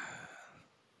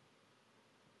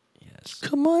 Yes.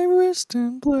 Cut my wrist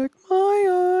and black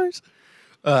my eyes.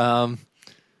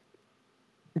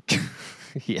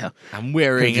 Yeah, I'm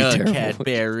wearing a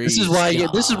Cadbury. This is why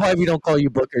we don't call you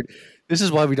Booker. This is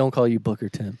why we don't call you Booker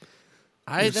Tim.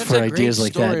 That's for a ideas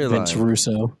great like that, Vince line.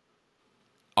 Russo.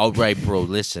 All right, bro.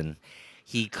 Listen,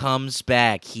 he comes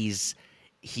back. He's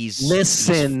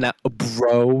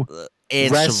bro.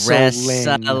 It's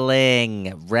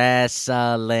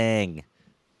wrestling.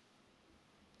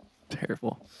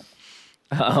 Terrible.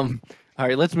 All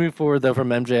right, let's move forward though from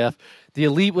MJF. The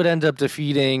Elite would end up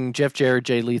defeating Jeff Jarrett,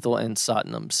 Jay Lethal, and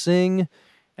Satnam Singh.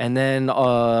 And then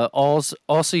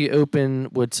Aussie Open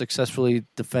would successfully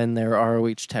defend their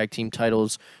ROH tag team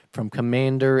titles from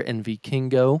Commander and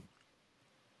Vikingo.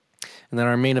 And then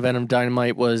our main event of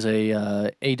Dynamite was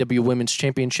a AEW Women's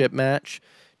Championship match.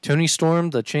 Toni Storm,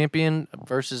 the champion,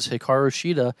 versus Hikaru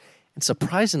Shida. And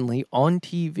surprisingly, on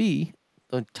TV,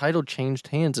 the title changed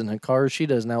hands, and Hikaru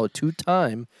Shida is now a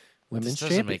two-time women's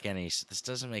champion. This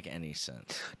doesn't make any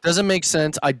sense. Doesn't make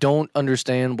sense. I don't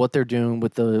understand what they're doing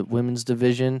with the women's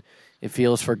division. It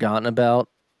feels forgotten about.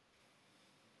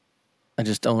 I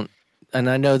just don't. And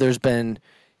I know there's been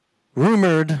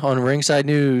rumored on Ringside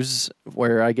News,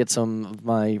 where I get some of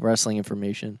my wrestling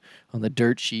information on the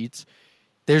dirt sheets.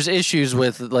 There's issues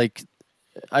with, like,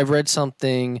 I read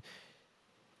something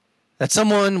that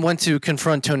someone went to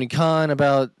confront Tony Khan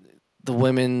about the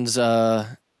women's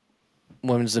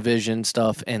division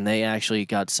stuff, and they actually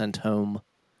got sent home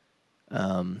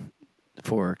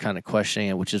for kind of questioning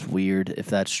it, which is weird if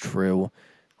that's true.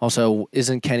 Also,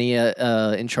 isn't Kenny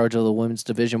in charge of the women's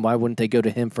division? Why wouldn't they go to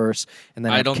him first and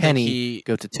then have Kenny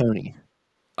go to Tony?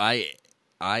 I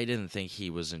didn't think he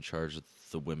was in charge of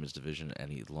the women's division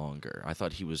any longer. I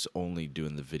thought he was only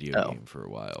doing the video game for a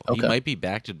while. Okay. He might be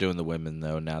back to doing the women,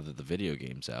 though, now that the video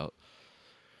game's out.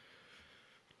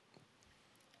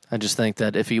 I just think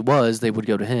that if he was, they would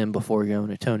go to him before going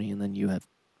to Tony, and then you have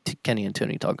Kenny and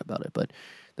Tony talk about it. But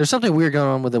There's something weird going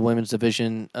on with the women's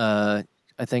division. I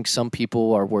think some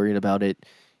people are worried about it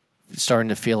starting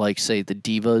to feel like, say, the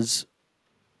Divas.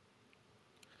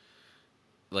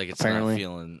 Like Apparently.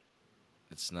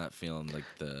 It's not feeling like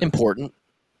the Important.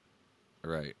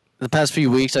 right. The past few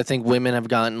weeks, I think women have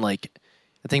gotten I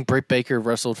think Britt Baker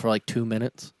wrestled for 2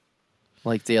 minutes,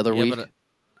 the other week.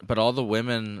 But all the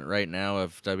women right now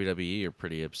of WWE are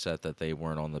pretty upset that they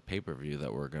weren't on the pay-per-view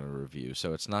that we're going to review.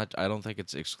 So it's not. I don't think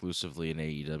it's exclusively an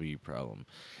AEW problem.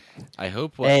 I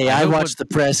hope. I watched the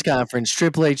press conference.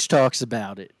 Triple H talks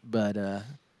about it, but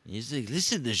he's like,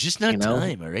 "Listen, there's just not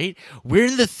time. All right, we're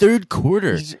in the third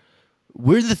quarter.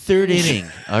 We're in the third inning.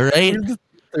 All right,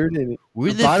 We're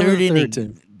in the third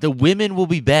inning. The women will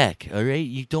be back. All right,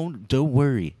 you don't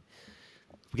worry.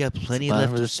 We got plenty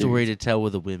left of story to tell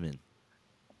with the women."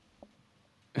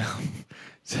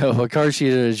 So Hikaru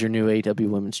Shida is your new AEW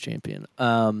Women's Champion.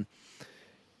 All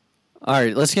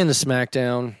right, let's get into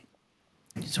SmackDown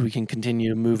so we can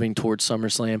continue moving towards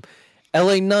SummerSlam.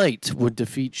 LA Knight would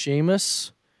defeat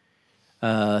Sheamus.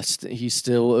 He's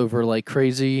still over like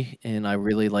crazy, and I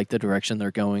really like the direction they're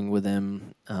going with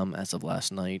him as of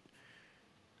last night,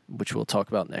 which we'll talk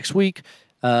about next week.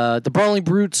 The Brawling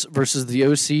Brutes versus the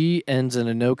OC ends in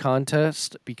a no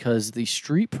contest because the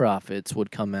Street Profits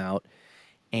would come out,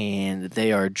 and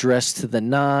they are dressed to the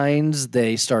nines.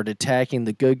 They start attacking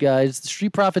the good guys. The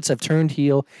Street Profits have turned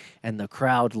heel, and the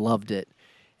crowd loved it.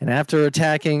 And after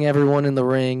attacking everyone in the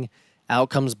ring, out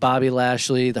comes Bobby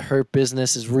Lashley. The Hurt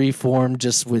Business is reformed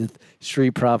just with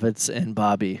Street Profits and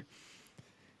Bobby.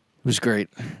 It was great.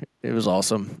 It was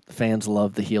awesome. The fans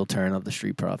loved the heel turn of the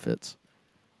Street Profits.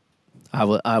 I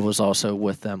was also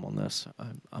with them on this.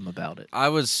 I'm about it. I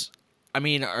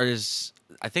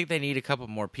think they need a couple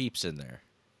more peeps in there.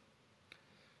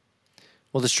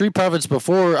 Well, the Street Profits the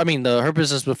Hurt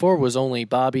Business before was only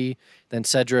Bobby, then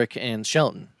Cedric, and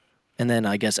Shelton. And then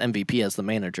I guess MVP as the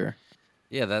manager.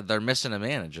 Yeah, they're missing a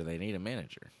manager. They need a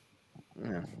manager.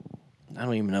 Yeah. I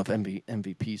don't even know if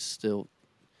MVP's still...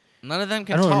 None of them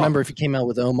can I don't talk. remember if he came out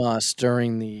with Omos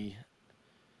during the...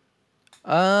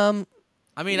 I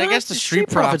guess the Street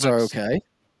Profits are okay.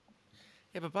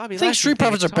 Yeah, but Bobby I think Street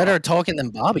Profits are better at talking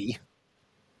than Bobby.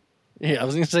 Yeah, I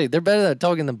was going to say, they're better at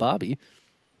talking than Bobby.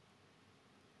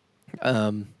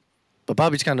 But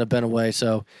Bobby's kind of been away,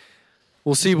 so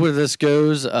we'll see where this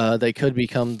goes. They could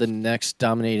become the next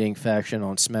dominating faction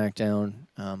on SmackDown.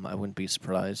 I wouldn't be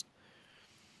surprised.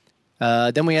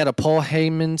 Then we had a Paul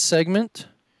Heyman segment,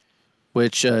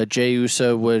 which Jey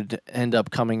Uso would end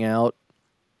up coming out.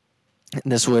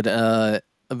 And this would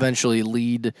eventually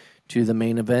lead to the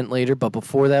main event later. But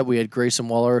before that, we had Grayson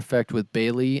Waller effect with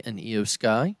Bayley and Io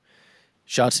Sky.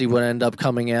 Shotzi would end up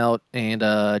coming out and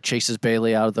chases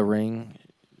Bayley out of the ring.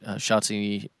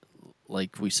 Shotzi,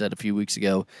 like we said a few weeks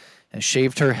ago, has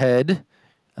shaved her head.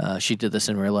 She did this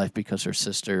in real life because her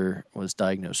sister was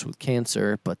diagnosed with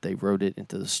cancer, but they wrote it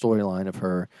into the storyline of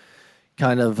her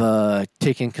kind of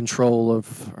taking control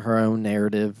of her own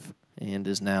narrative and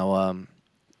is now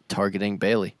targeting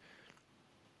Bayley.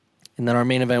 And then our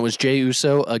main event was Jey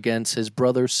Uso against his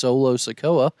brother Solo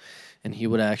Sikoa, and he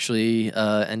would actually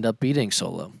end up beating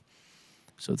Solo.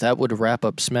 So that would wrap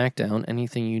up SmackDown.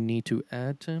 Anything you need to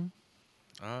add, Tim?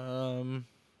 No,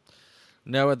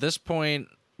 at this point,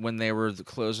 when they were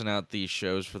closing out these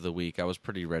shows for the week, I was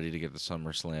pretty ready to get to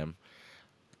SummerSlam.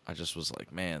 I just was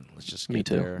like, man, let's just get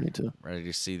there. Me too. Ready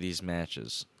to see these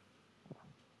matches.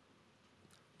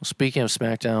 Well, speaking of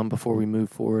SmackDown, before we move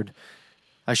forward,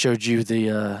 I showed you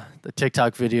the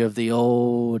TikTok video of the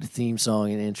old theme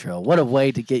song and intro. What a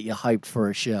way to get you hyped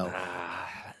for a show.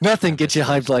 Nothing gets you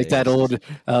hyped like that old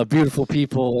Beautiful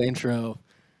People intro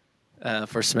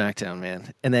for SmackDown,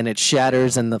 man. And then it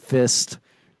shatters and the fist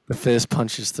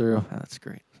punches through. Oh, that's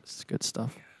great. That's good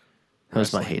stuff. That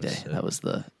was my heyday. That was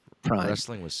the prime.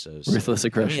 Wrestling was so ruthless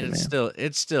aggression.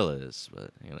 It still is,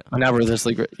 but you know. Not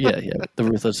ruthlessly. Yeah, the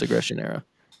ruthless aggression era.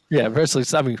 Yeah, wrestling.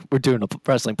 I mean, we're doing a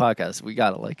wrestling podcast. We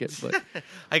gotta like it. But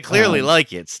I clearly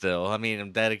like it still. I mean,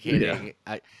 I'm dedicating.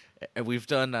 Yeah. We've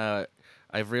done.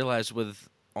 I've realized with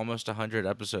almost 100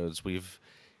 episodes, we've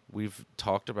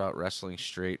talked about wrestling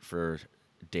straight for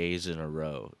days in a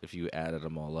row. If you added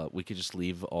them all up, we could just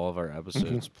leave all of our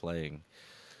episodes playing,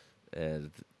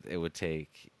 and it would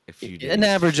take a few days. An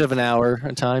average of an hour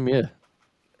a time. Yeah.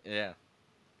 Yeah.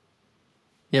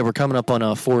 Yeah, we're coming up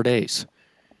on 4 days.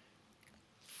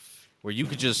 Where you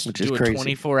could just do a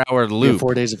 24-hour loop.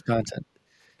 4 days of content.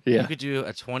 Yeah. You could do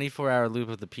a 24-hour loop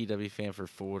of the PW fan for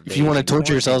 4 days. If you want to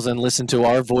torture yourselves and listen to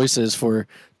our voices for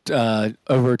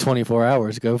over 24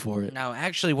 hours, go for it. Now,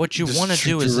 actually, what you want to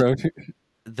do is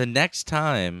the next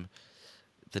time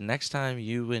the next time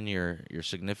you and your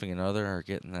significant other are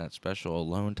getting that special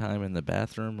alone time in the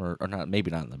bathroom, or not,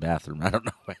 maybe not in the bathroom. I don't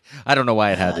know. I don't know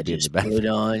why it had to be in the Just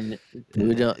bathroom.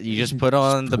 You just put just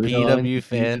on the put on. BW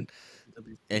fan,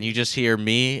 and you just hear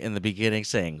me in the beginning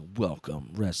saying,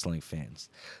 "Welcome, wrestling fans."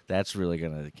 That's really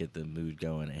gonna get the mood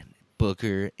going. And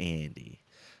Booker, Andy.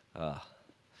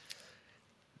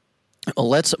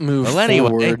 Let's move Well, anyway,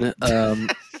 forward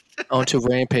onto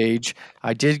Rampage.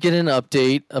 I did get an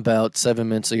update about 7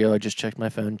 minutes ago. I just checked my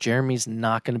phone. Jeremy's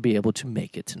not going to be able to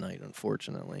make it tonight,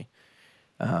 unfortunately.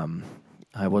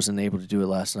 I wasn't able to do it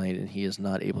last night, and he is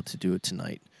not able to do it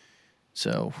tonight.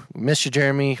 So we miss you,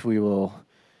 Jeremy. We will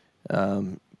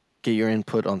get your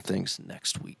input on things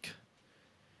next week.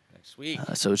 next week.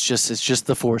 So it's just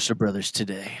the Forster brothers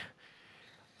today.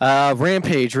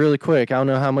 Rampage, really quick. I don't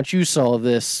know how much you saw of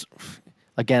this.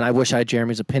 Again, I wish I had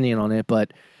Jeremy's opinion on it,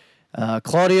 but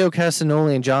Claudio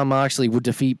Castagnoli and Jon Moxley would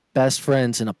defeat best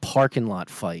friends in a parking lot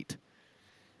fight.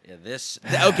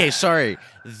 Yeah, okay, sorry.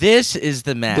 This is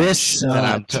the match This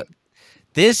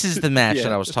is the match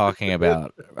that I was talking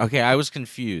about. Okay, I was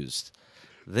confused.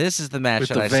 This is the match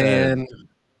that I said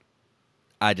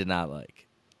I did not like.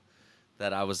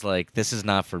 That I was like, this is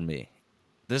not for me.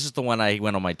 This is the one I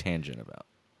went on my tangent about.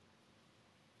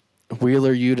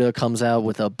 Wheeler Yuta comes out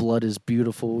with a "Blood is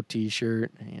Beautiful"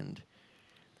 T-shirt, and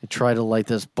they try to light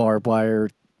this barbed wire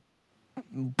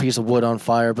piece of wood on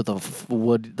fire, but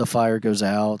the fire goes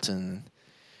out, and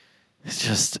it's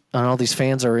just, and all these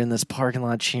fans are in this parking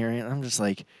lot cheering. I'm just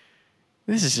like,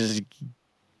 this is just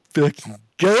fucking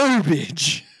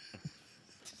garbage.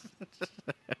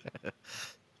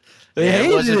 They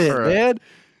hated it, man.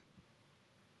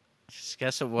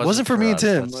 Guess it wasn't for me and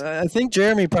Tim. I think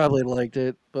Jeremy probably liked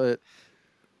it, but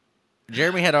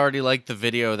Jeremy had already liked the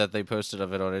video that they posted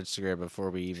of it on Instagram before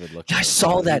we even looked at it. I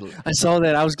saw that.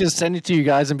 I was going to send it to you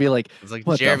guys and be like,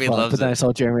 what Jeremy the fuck? loves but then I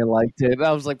saw Jeremy liked it. And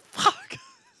I was like, fuck.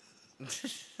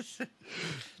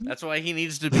 That's why he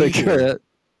needs to be here.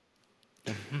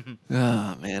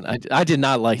 Oh, man. I did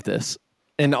not like this.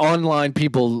 And online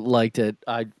people liked it.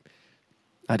 I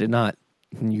did not.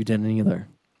 And you didn't either.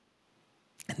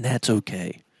 And that's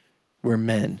okay. We're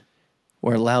men.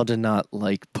 We're allowed to not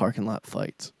like parking lot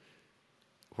fights.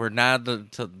 We're not All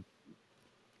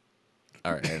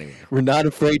right, anyway. We're not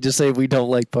afraid to say we don't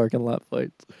like parking lot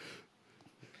fights.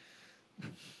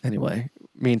 Anyway,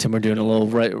 me and Tim are doing a little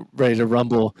ready to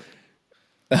rumble,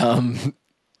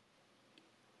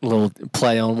 little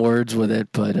play on words with it,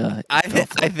 but I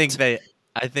think they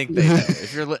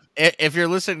know. If you're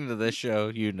listening to this show,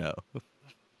 you know.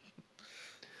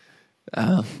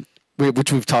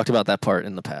 Which we've talked about that part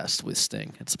in the past with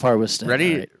Sting. It's the part with Sting.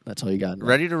 Right? That's all you got.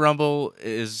 Ready to Rumble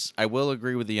is, I will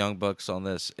agree with the Young Bucks on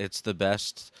this. It's the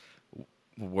best,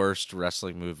 worst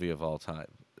wrestling movie of all time.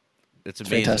 It's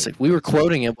amazing. Fantastic. We were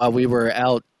quoting it while we were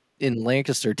out in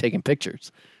Lancaster taking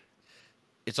pictures.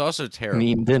 It's also terrible. And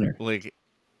eating dinner. Like,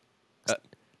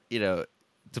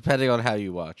 depending on how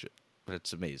you watch it, but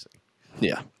it's amazing.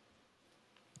 Yeah.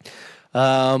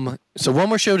 So one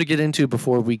more show to get into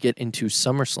before we get into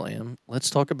SummerSlam. Let's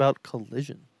talk about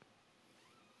Collision.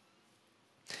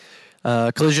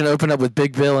 Collision opened up with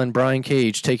Big Bill and Brian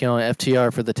Cage taking on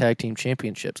FTR for the tag team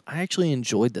championships. I actually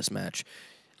enjoyed this match,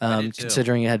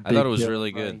 considering it had Big I thought it was Bill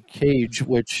really and Brian good. Cage,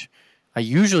 which I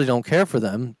usually don't care for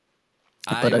them.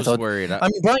 But I was worried. I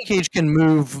mean, Brian Cage can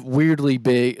move weirdly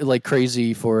big, like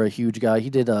crazy for a huge guy. He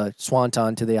did a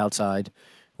swanton to the outside,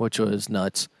 which was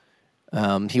nuts.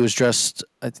 He was dressed.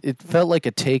 It felt like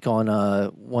a take on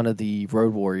one of the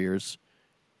Road Warriors,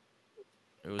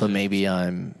 but maybe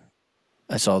I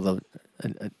saw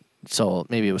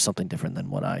maybe it was something different than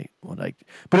what I.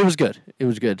 But it was good. It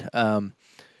was good.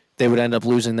 They would end up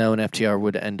losing though, and FTR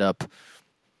would end up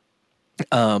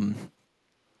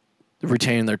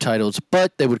retaining their titles,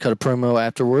 but they would cut a promo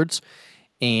afterwards,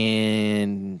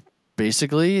 and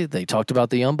basically they talked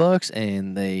about the Young Bucks,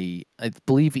 and I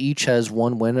believe each has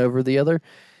one win over the other,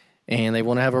 and they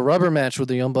want to have a rubber match with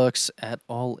the Young Bucks at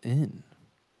All In.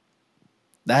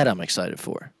 That I'm excited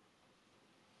for.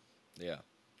 Yeah.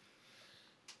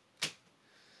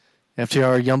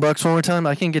 FTR Young Bucks one more time,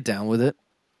 I can get down with it.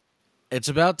 It's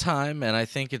about time, and I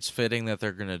think it's fitting that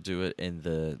they're going to do it in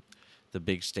the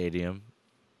big stadium.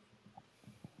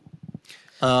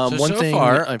 One thing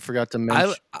I forgot to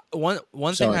mention.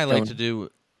 One thing I like to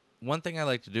do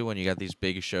when you got these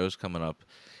big shows coming up,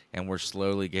 and we're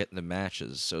slowly getting the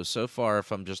matches. So far,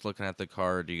 if I'm just looking at the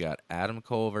card, you got Adam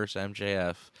Cole versus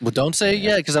MJF. Well, don't say it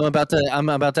yet, because I'm about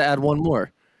to add one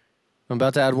more. I'm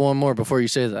about to add one more before you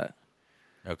say that.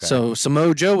 Okay. So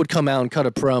Samoa Joe would come out and cut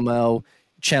a promo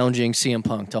challenging CM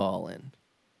Punk to All In.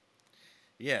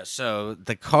 Yeah, so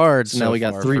the card So now we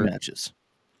got far 3 for matches.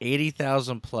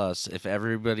 80,000 plus, if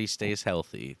everybody stays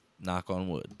healthy, knock on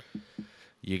wood.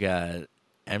 You got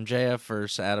MJF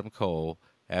versus Adam Cole,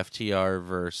 FTR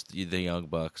versus the Young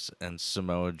Bucks, and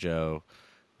Samoa Joe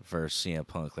versus CM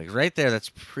Punk. Like right there, that's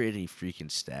pretty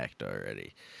freaking stacked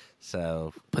already.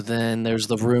 So But then there's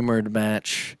the rumored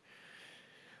match.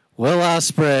 Will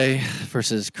Ospreay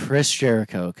versus Chris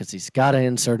Jericho, because he's got to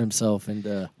insert himself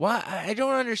into why I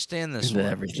don't understand this one.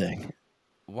 everything.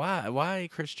 Why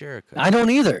Chris Jericho? I don't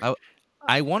either.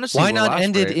 I want to see Why Will not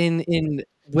end it Ospreay. in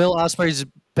Will Ospreay's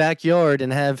backyard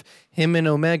and have him and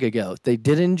Omega go? They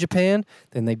did it in Japan,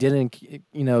 then they did it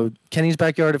in Kenny's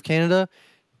backyard of Canada.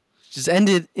 Just end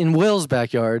it in Will's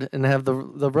backyard and have the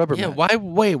rubber Yeah, match.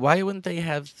 why wouldn't they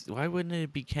have? Why wouldn't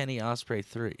it be Kenny Ospreay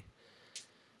 3?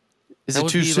 Is That it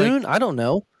would too be soon? like I don't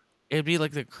know. it'd be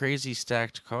like the crazy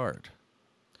stacked card.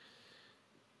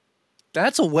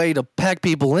 That's a way to pack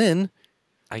people in.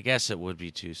 I guess it would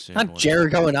be too soon. Not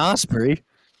Jericho and Ospreay.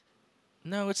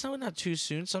 No, it's not too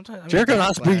soon. Sometimes Jericho and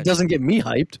Ospreay doesn't get me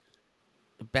hyped.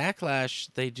 Backlash.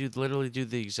 They literally do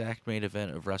the exact main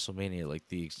event of WrestleMania, like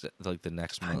the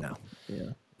next month. I know.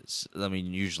 Yeah. I mean,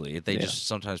 usually they just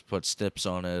sometimes put stips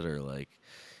on it or like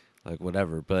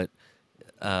whatever. But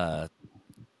I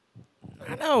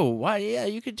know why. Yeah,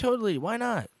 you could totally. Why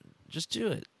not? Just do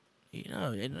it.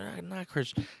 Not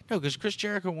Chris. No, because Chris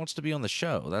Jericho wants to be on the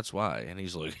show. That's why. And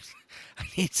he's like, I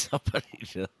need somebody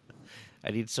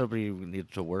we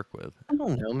need to work with. I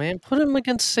don't know, man. Put him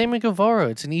against Sammy Guevara.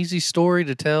 It's an easy story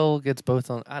to tell. Gets both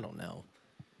on. I don't know.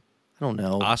 I don't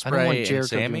know. I don't want Ospreay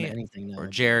Jericho and Sammy, doing anything now. or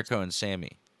Jericho and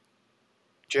Sammy.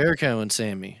 Jericho and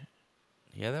Sammy.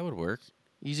 Yeah, that would work.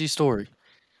 Easy story.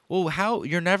 Well,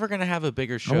 you're never gonna have a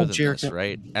bigger show want than Jericho. this,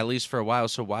 right? At least for a while.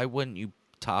 So why wouldn't you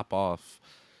top off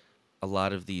a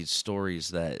lot of these stories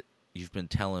that you've been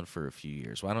telling for a few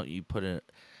years? Why don't you put a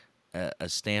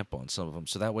stamp on some of them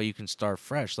so that way you can start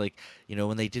fresh? Like,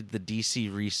 when they did the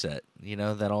DC reset, then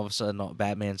all of a sudden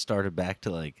Batman started back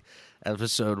to like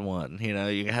episode 1.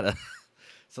 You gotta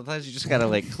sometimes you just gotta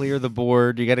like clear the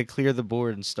board. You gotta clear the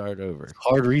board and start over.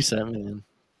 Hard reset, man.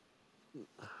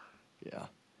 Yeah.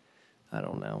 I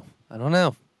don't know.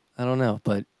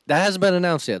 But that hasn't been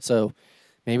announced yet, so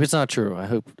maybe it's not true. I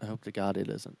hope to God it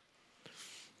isn't.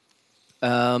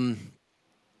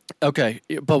 Okay,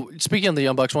 but speaking of the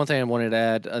Young Bucks, one thing I wanted to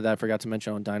add that I forgot to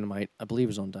mention on Dynamite, I believe it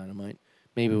was on Dynamite,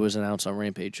 maybe it was announced on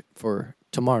Rampage for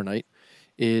tomorrow night,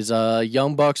 is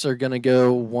Young Bucks are going to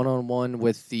go one-on-one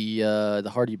with the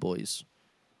Hardy Boys.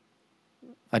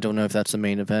 I don't know if that's the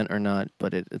main event or not,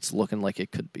 but it's looking like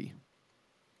it could be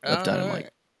of Dynamite.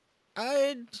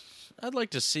 I'd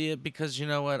like to see it because you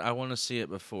know what? I want to see it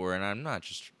before, and I'm not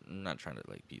trying to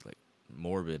like be like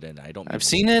morbid, and I don't. I've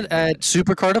seen it at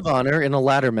Supercard of Honor in a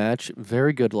ladder match,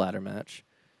 very good ladder match.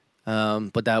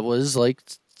 But that was like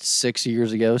 7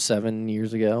 years ago.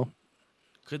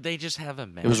 Could they just have a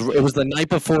match? It was the night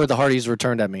before the Hardys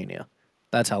returned at Mania.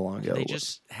 That's how long ago. Could they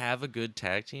just have a good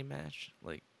tag team match?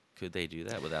 Like, could they do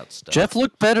that without stuff? Jeff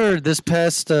looked better this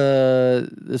past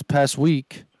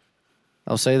week.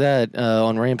 I'll say that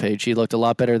on Rampage, he looked a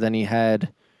lot better than he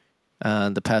had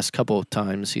the past couple of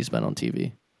times he's been on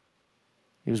TV.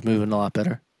 He was moving a lot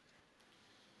better.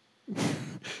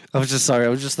 I was just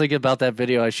thinking about that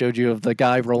video I showed you of the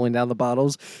guy rolling down the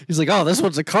bottles. He's like, "Oh, this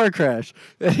one's a car crash."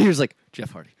 And he was like,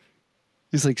 "Jeff Hardy."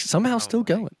 He's like, "Somehow still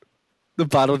going." The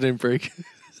bottle didn't break.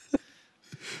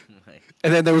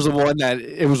 And then there was the one that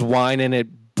it was wine and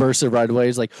it bursted right away.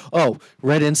 He's like, "Oh,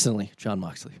 red instantly." John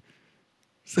Moxley.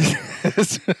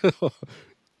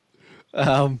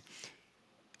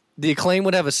 The Acclaim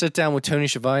would have a sit down with Tony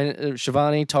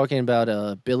Schiavone talking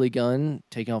about Billy Gunn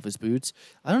taking off his boots.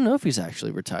 I don't know if he's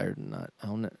actually retired or not. I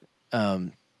don't know.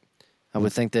 I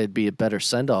would think there'd be a better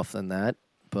send off than that,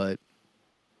 but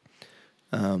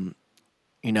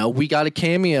we got a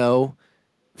cameo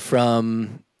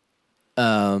from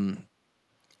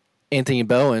Anthony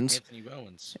Bowens.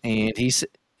 And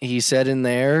he said in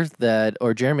there that,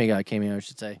 or Jeremy got a cameo, I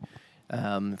should say,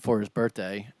 for his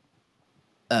birthday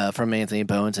from Anthony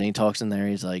Bowens, and he talks in there.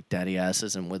 He's like, "Daddy Ass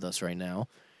isn't with us right now,"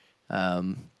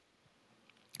 and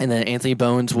then Anthony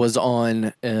Bowens was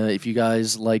on. If you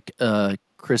guys like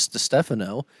Chris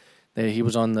DiStefano, he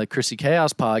was on the Chrissy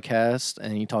Chaos podcast,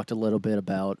 and he talked a little bit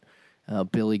about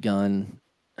Billy Gunn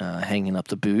hanging up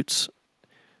the boots.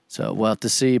 So we'll have to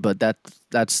see, but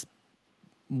that's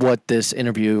what this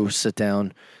sit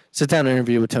down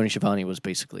interview with Tony Schiavone was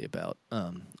basically about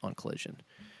on Collision.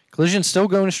 Collision's still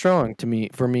going strong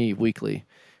for me weekly.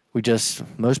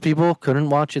 Most people couldn't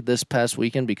watch it this past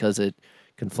weekend because it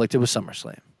conflicted with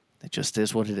SummerSlam. It just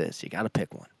is what it is. You got to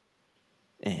pick one.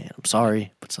 And I'm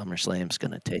sorry, but SummerSlam's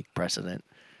going to take precedent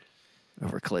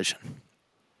over Collision.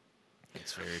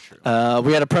 It's very true.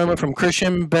 We had a promo from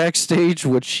Christian backstage,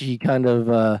 which he kind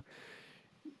of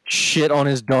shit on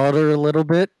his daughter a little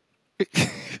bit.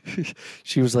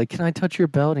 She was like, "Can I touch your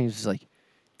belt?" And he was like,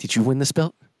 "Did you win this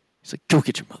belt?" He's like, "Go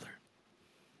get your mother."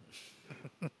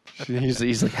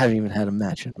 He's like, "Haven't even had a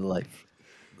match in life."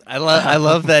 I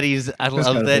love that I That's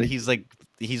love kinda that funny.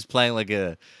 he's playing like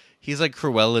he's like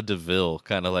Cruella DeVille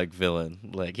kind of like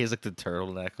villain. Like he has like the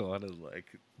turtleneck on and like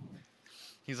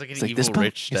he's like an He's like, "This evil belt?"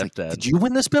 rich He's like, stepdad. "Did you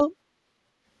win this belt?"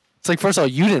 It's like, first of all,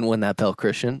 you didn't win that belt,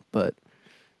 Christian, but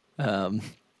um,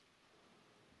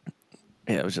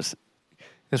 yeah,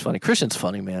 it's funny. Christian's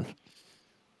funny, man.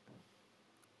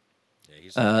 Yeah,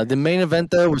 he's The hilarious. main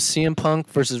event though was CM Punk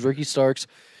versus Ricky Starks.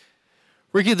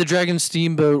 Ricky the Dragon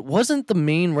Steamboat wasn't the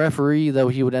main referee, though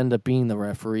he would end up being the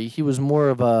referee. He was more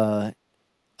of a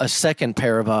second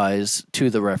pair of eyes to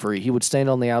the referee. He would stand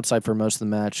on the outside for most of the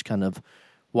match, kind of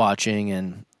watching,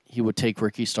 and he would take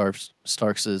Ricky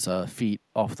Starks's feet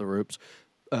off the ropes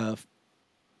uh,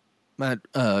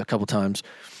 a couple times.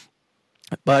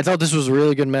 But I thought this was a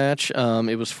really good match.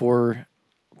 It was for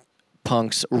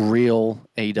Punk's real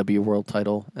AEW World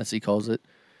Title, as he calls it.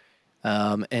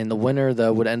 And the winner,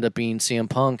 though, would end up being CM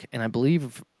Punk, and I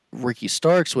believe Ricky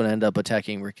Starks would end up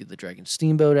attacking Ricky the Dragon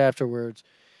Steamboat afterwards,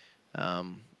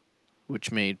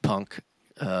 which made Punk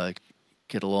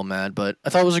get a little mad. But I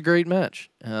thought it was a great match.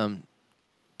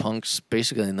 Punk's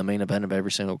basically in the main event of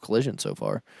every single Collision so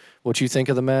far. What you think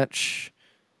of the match?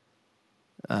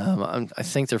 I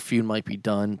think their feud might be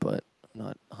done, but I'm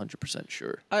not 100%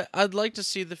 sure. I'd like to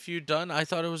see the feud done. I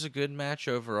thought it was a good match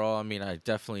overall. I mean, I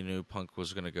definitely knew Punk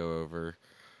was going to go over.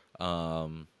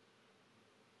 Um,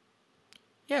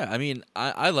 yeah, I mean,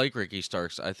 I like Ricky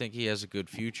Starks. I think he has a good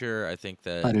future. I think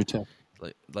I that do too.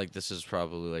 like this is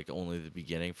probably like only the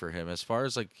beginning for him as far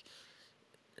as like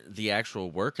the actual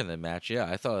work in the match. Yeah,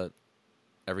 I thought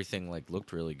everything like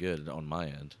looked really good on my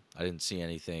end. I didn't see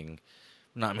anything.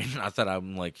 Not I mean, not that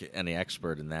I'm like any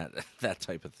expert in that that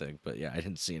type of thing, but yeah, I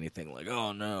didn't see anything like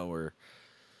oh no or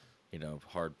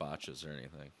hard botches or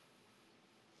anything.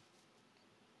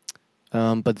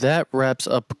 But that wraps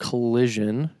up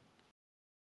Collision.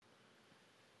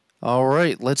 All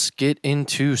right, let's get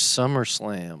into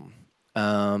SummerSlam.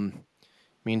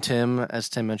 Me and Tim, as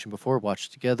Tim mentioned before,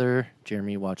 watched together.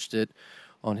 Jeremy watched it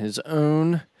on his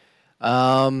own.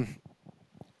 Um,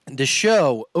 the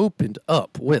show opened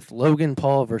up with Logan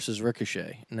Paul versus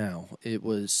Ricochet. Now, it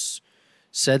was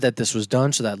said that this was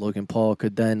done so that Logan Paul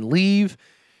could then leave,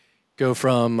 go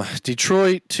from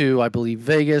Detroit to, I believe,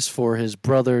 Vegas for his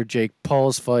brother Jake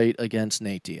Paul's fight against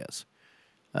Nate Diaz.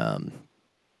 Hmm.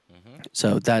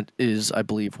 So that is, I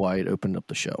believe, why it opened up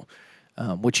the show,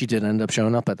 which he did end up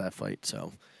showing up at that fight.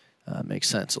 So makes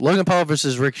sense. Logan Paul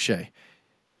versus Ricochet.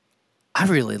 I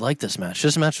really like this match.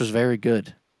 This match was very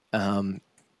good.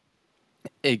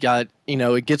 It got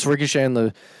it gets Ricochet on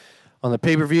the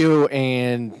pay per view,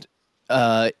 and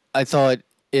I thought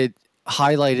it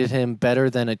highlighted him better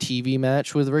than a TV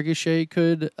match with Ricochet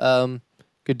could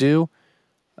do.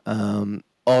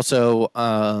 Also,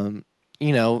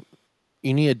 you know,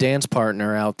 you need a dance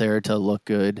partner out there to look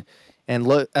good, and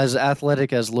look as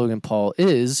athletic as Logan Paul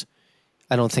is.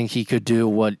 I don't think he could do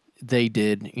what they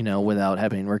did, without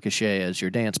having Ricochet as your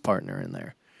dance partner in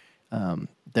there.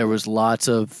 There was lots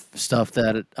of stuff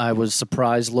that I was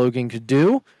surprised Logan could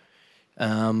do,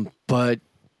 but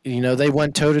they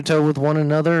went toe to toe with one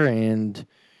another, and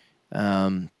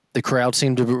the crowd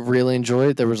seemed to really enjoy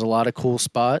it. There was a lot of cool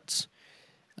spots.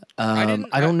 I didn't.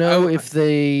 I don't know if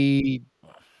they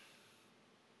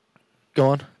go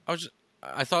on. I was.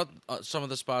 I thought some of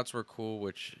the spots were cool,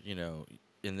 which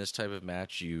in this type of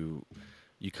match, you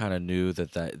kind of knew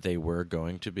that they were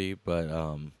going to be, but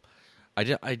I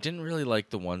didn't really like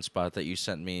the one spot that you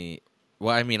sent me.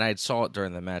 Well, I mean, I saw it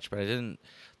during the match, but I didn't.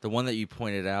 The one that you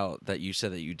pointed out that you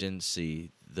said that you didn't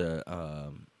see the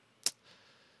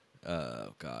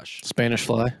gosh, Spanish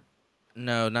Fly.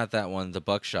 no, not that one. The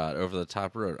buckshot over the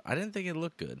top rope. I didn't think it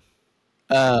looked good.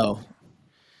 Oh,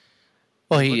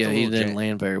 well, It he looked a he little didn't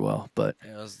land very well, but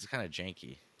it was kind of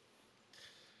janky.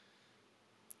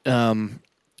 um,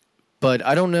 but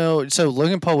I don't know. So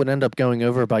Logan Paul would end up going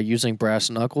over by using brass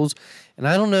knuckles, and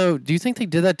I don't know. Do you think they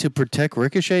did that to protect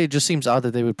Ricochet? It just seems odd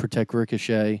that they would protect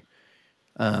Ricochet,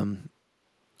 um,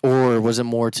 or was it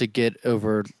more to get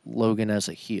over Logan as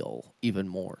a heel even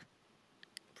more?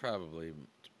 Probably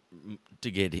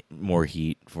to get more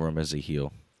heat for him as a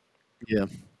heel. Yeah.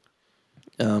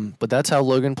 But that's how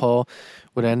Logan Paul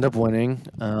would end up winning.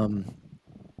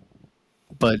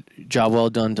 But job well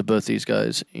done to both these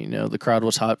guys. The crowd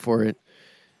was hot for it.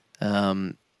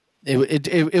 Um,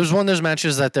 it was one of those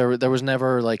matches that there was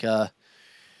never like a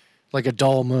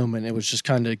dull moment. It was just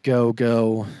kind of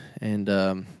go, and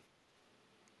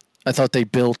I thought they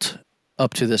built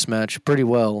up to this match pretty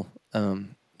well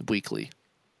weekly.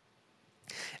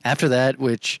 After that,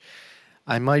 which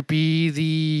I might be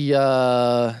the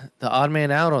odd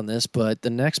man out on this, but the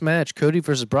next match, Cody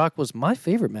versus Brock, was my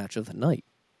favorite match of the night.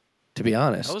 To be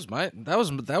honest, That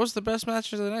was the best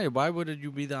match of the night. Why would you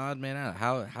be the odd man out?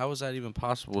 How is that even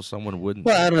possible? Someone wouldn't.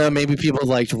 well, I don't know. Maybe people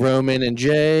liked Roman and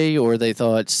Jay, or they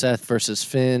thought Seth versus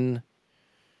Finn.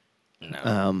 No.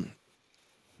 Um,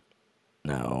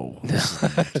 No.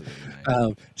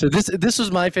 so this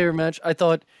was my favorite match. I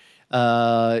thought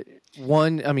Cody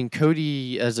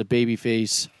as a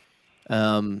babyface,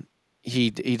 he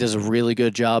does a really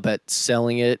good job at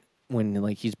selling it when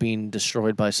like he's being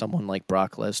destroyed by someone like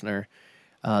Brock Lesnar.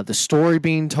 The story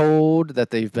being told that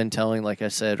they've been telling, like I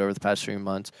said, over the past 3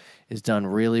 months, is done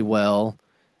really well.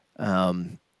 I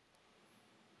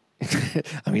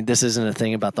mean, this isn't a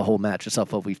thing about the whole match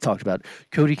itself, what we've talked about.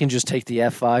 Cody can just take the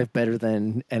F5 better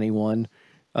than anyone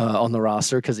on the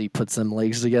roster because he puts them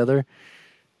legs together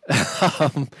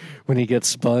when he gets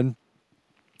spun.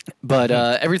 But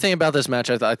everything about this match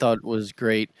I thought was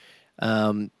great.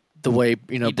 The way,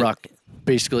 Brock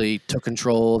basically took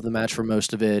control of the match for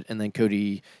most of it, and then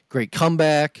Cody, great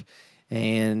comeback.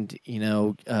 And,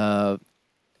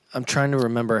 I'm trying to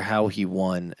remember how he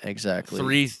won exactly.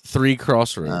 Three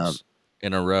crossroads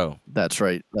in a row. That's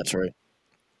right. And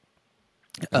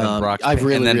then I've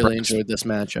really enjoyed this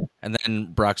match. And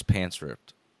then Brock's pants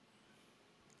ripped.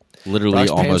 Literally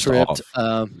Brock's almost pants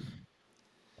ripped,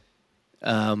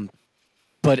 off.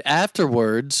 But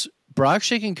afterwards, Brock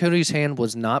shaking Cody's hand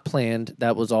was not planned.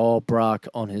 That was all Brock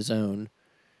on his own.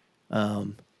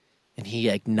 And he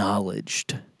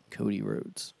acknowledged Cody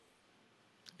Rhodes.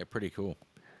 Yeah, pretty cool.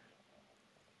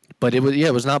 But it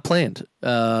was not planned.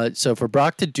 So for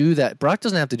Brock to do that, Brock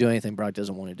doesn't have to do anything Brock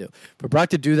doesn't want to do. For Brock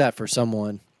to do that for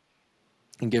someone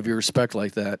and give you respect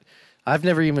like that, I've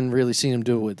never even really seen him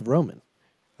do it with Roman.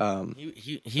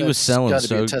 He was selling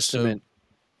so testament.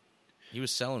 He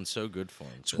was selling so good for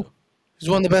him too. He's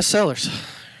one of the best sellers.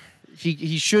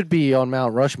 He should be on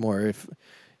Mount Rushmore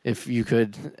if you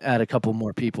could add a couple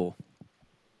more people.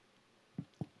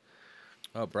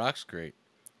 Oh, Brock's great.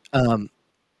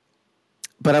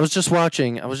 But I was just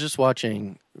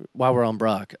watching while we're on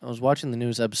Brock. I was watching the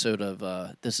news episode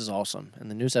of This Is Awesome,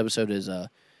 and the news episode is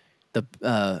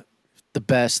the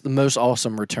most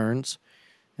awesome returns,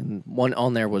 and one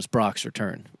on there was Brock's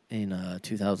return in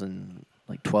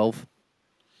 2012.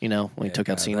 When he took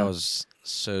out Cena. That was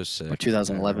so sick. Or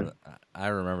 2011. I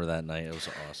remember that night. It was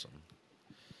awesome.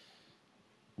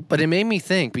 But it made me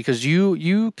think because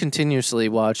you continuously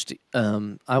watched.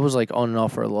 I was like on and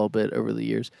off for a little bit over the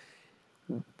years.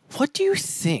 What do you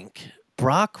think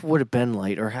Brock would have been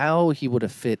like, or how he would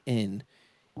have fit in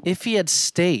if he had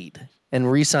stayed and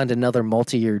re-signed another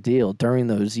multi-year deal during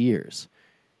those years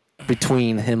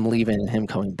between him leaving and him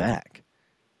coming back?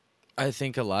 I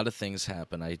think a lot of things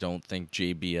happen. I don't think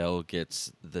JBL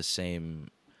gets the same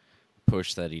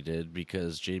push that he did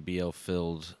because JBL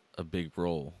filled a big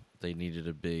role. They needed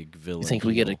a big villain. You think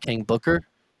we get a King Booker?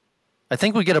 I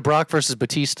think we get a Brock versus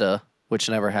Batista, which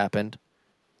never happened.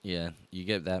 Yeah, you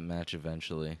get that match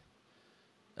eventually.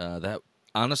 That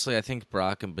honestly, I think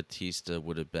Brock and Batista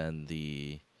would have been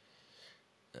the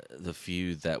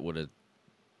feud that would have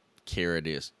carried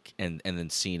it, and then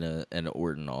Cena and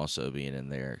Orton also being in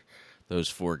there. Those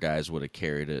four guys would have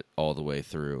carried it all the way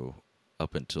through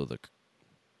up until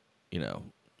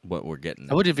what we're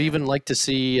getting. I would have even liked to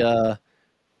see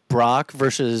Brock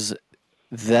versus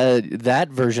that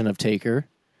version of Taker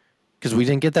because we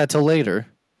didn't get that till later.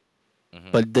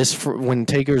 Mm-hmm. But when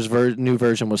Taker's new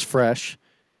version was fresh,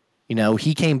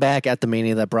 he came back at the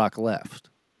Mania that Brock left.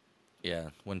 Yeah,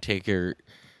 when Taker,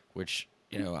 which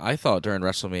I thought during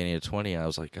WrestleMania 20, I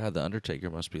was like, God, the Undertaker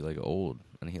must be like old,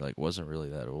 and he like wasn't really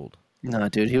that old. No,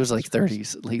 dude, he was like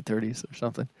 30s, late 30s or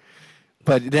something.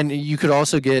 But then you could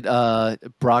also get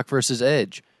Brock versus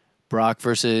Edge, Brock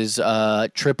versus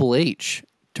Triple H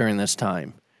during this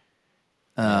time,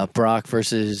 Brock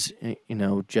versus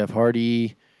Jeff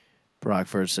Hardy. Brock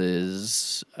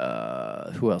versus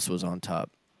who else was on top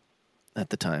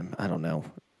at the time? I don't know.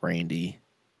 Randy.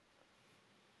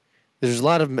 There's a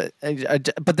lot of,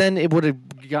 but then it would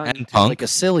have gotten to like a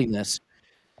silliness,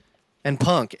 and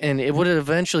Punk, and it would have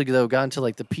eventually though gotten to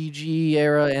like the PG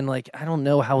era, and like I don't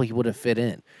know how he would have fit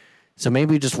in. So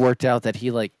maybe it just worked out that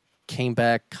he like came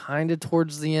back kind of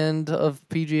towards the end of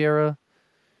PG era.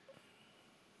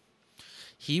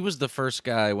 he was the first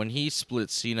guy when he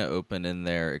split Cena open in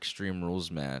their Extreme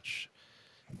Rules match.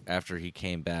 After he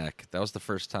came back, that was the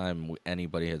first time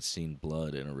anybody had seen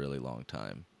blood in a really long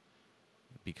time,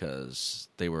 because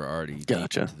they were already deep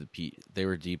Gotcha. into they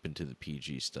were deep into the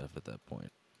PG stuff at that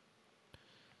point.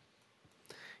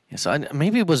 Yeah, so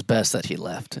maybe it was best that he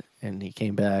left and he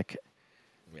came back.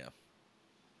 Yeah.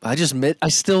 I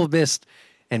still missed,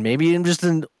 and maybe I'm just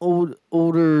an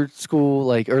older school,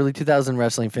 like early 2000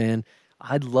 wrestling fan.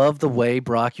 I love the way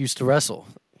Brock used to wrestle.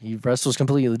 He wrestles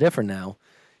completely different now.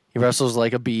 He wrestles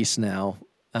like a beast now.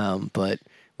 But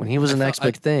when he was I the felt next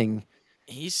big thing,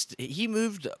 he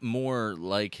moved more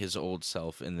like his old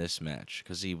self in this match,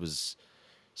 because he was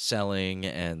selling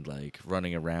and like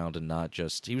running around and not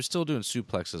just, he was still doing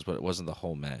suplexes, but it wasn't the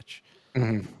whole match.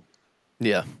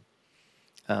 yeah.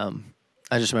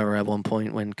 I just remember at one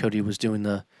point when Cody was doing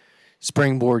the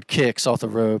springboard kicks off the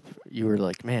rope, you were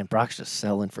like, man, Brock's just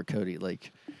selling for Cody.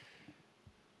 Like,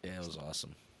 Yeah, it was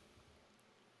awesome.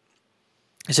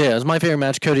 so yeah, it was my favorite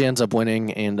match. Cody ends up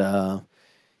winning, and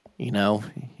you know,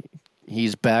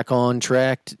 he's back on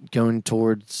track going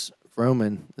towards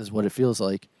Roman, is what it feels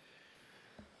like.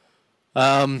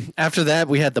 After that,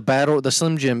 we had the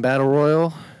Slim Jim Battle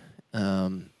Royal.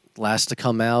 Last to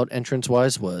come out entrance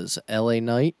wise was LA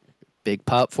Knight. Big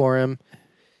pop for him.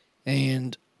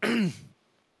 And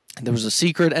there was a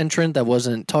secret entrant that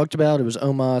wasn't talked about. It was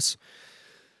Omos.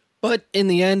 But in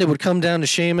the end, it would come down to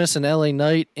Sheamus and LA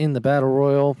Knight in the Battle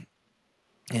Royal.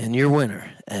 And your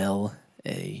winner, LA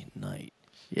Knight.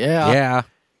 Yeah.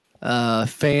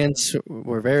 Fans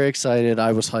were very excited.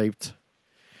 I was hyped.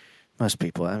 Most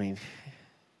people, I mean,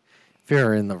 if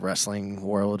you're in the wrestling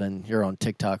world and you're on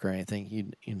TikTok or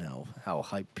anything, you know how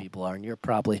hyped people are, and you're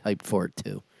probably hyped for it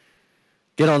too.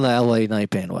 Get on the LA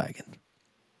Knight bandwagon.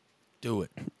 Do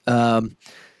it.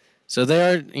 So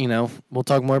they are, we'll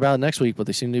talk more about it next week, but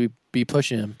they seem to be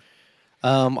pushing him.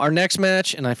 Our next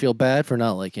match, and I feel bad for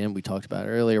not liking him, we talked about it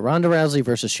earlier, Ronda Rousey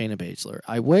versus Shayna Baszler.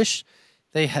 I wish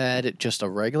they had just a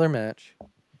regular match,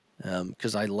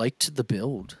 because I liked the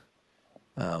build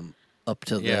up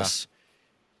to this.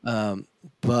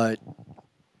 But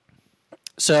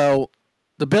so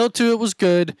the build to it was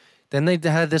good. Then they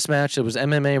had this match. It was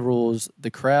MMA rules.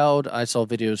 The crowd, I saw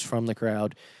videos from the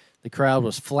crowd. The crowd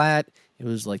was flat. It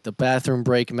was like the bathroom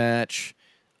break match.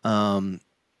 You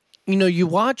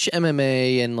watch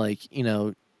MMA and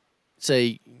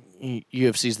say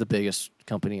UFC is the biggest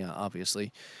company,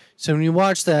 obviously. So when you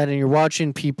watch that and you're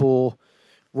watching people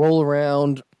roll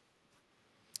around,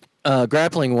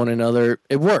 grappling one another,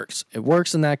 it works. It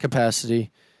works in that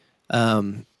capacity.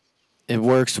 It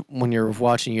works when you're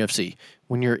watching UFC.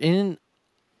 When you're in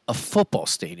a football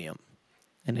stadium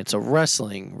and it's a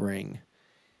wrestling ring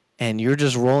and you're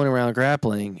just rolling around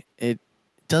grappling, it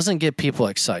doesn't get people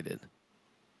excited.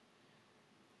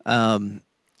 One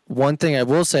thing I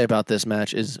will say about this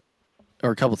match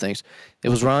or a couple things. It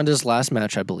was Ronda's last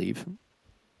match, I believe,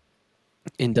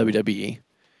 in WWE.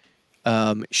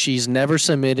 She's never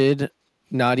submitted,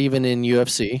 not even in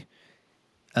UFC,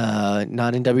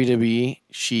 not in WWE.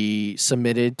 She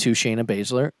submitted to Shayna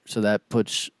Baszler, so that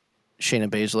puts Shayna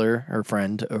Baszler, her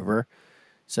friend, over.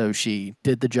 So she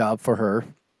did the job for her.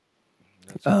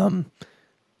 So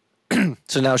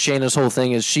now Shayna's whole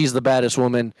thing is she's the baddest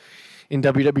woman in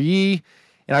WWE.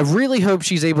 And I really hope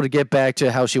she's able to get back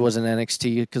to how she was in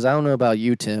NXT, because I don't know about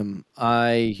you, Tim.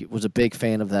 I was a big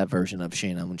fan of that version of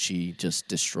Shayna when she just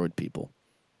destroyed people.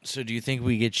 So do you think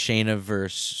we get Shayna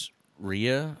versus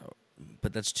Rhea?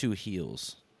 But that's two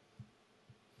heels.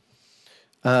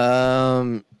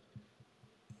 Who's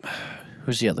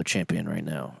the other champion right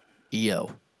now?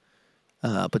 Io.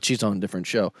 But she's on a different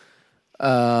show.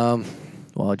 Well,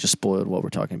 I just spoiled what we're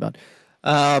talking about.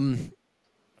 I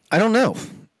don't know.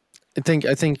 I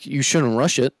think you shouldn't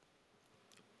rush it,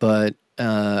 but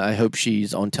I hope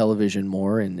she's on television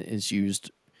more and is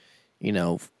used,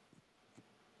 a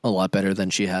lot better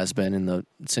than she has been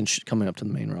since coming up to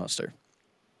the main roster.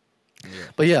 Yeah.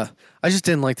 But yeah, I just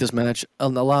didn't like this match. A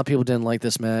lot of people didn't like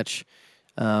this match.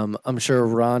 I'm sure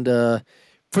Ronda,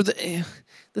 the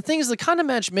thing is, the kind of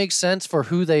match makes sense for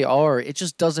who they are. It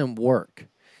just doesn't work,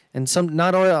 and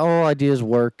not all ideas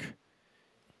work.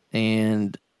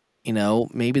 And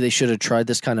maybe they should have tried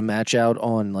this kind of match out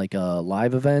on like a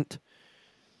live event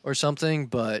or something.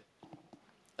 But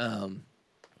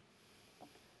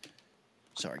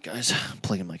sorry guys, I'm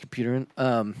plugging my computer in.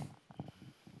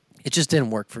 It just didn't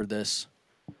work for this.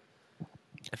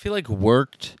 I feel like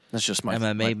worked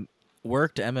MMA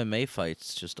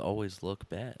fights just always look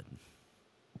bad.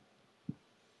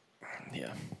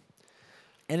 Yeah.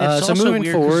 And it's so also moving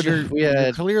weird forward,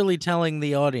 you're clearly telling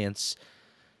the audience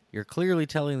You're clearly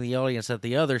telling the audience that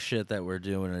the other shit that we're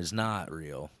doing is not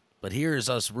real. But here's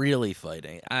us really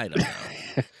fighting. I don't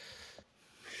know.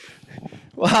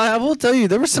 Well, I will tell you,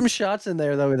 there were some shots in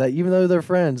there though that even though they're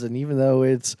friends and even though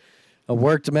it's a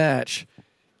worked match,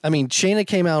 I mean, Shayna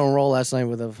came out on Raw last night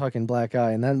with a fucking black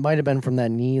eye, and that might have been from that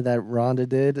knee that Ronda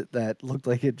did that looked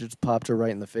like it just popped her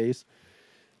right in the face.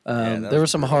 Yeah, that There was were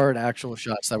some brutal. hard actual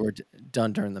shots that were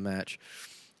done during the match.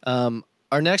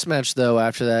 Our next match, though,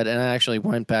 after that, and I actually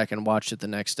went back and watched it the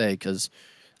next day because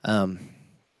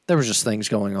there was just things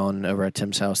going on over at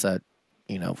Tim's house that,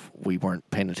 we weren't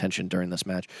paying attention during this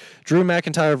match. Drew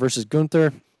McIntyre versus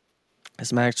Gunther.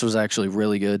 This match was actually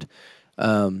really good.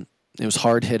 It was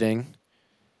hard hitting.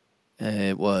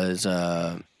 It was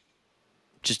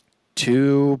just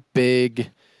two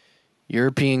big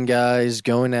European guys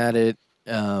going at it.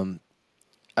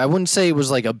 I wouldn't say it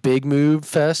was like a big move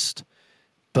fest,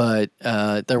 but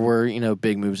there were,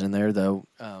 big moves in there, though.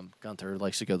 Gunther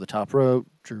likes to go the top rope.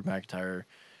 Drew McIntyre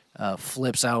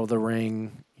flips out of the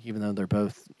ring, even though they're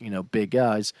both, big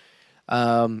guys.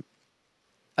 I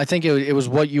think it was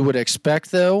what you would expect,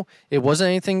 though. It wasn't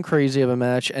anything crazy of a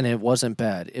match, and it wasn't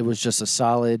bad. It was just a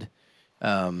solid,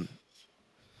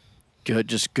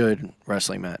 good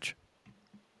wrestling match.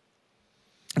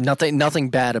 Nothing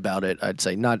bad about it. I'd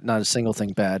say not a single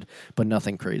thing bad, but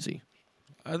nothing crazy.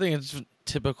 I think it's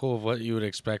typical of what you would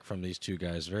expect from these two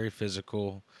guys. Very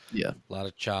physical. Yeah, A lot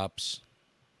of chops.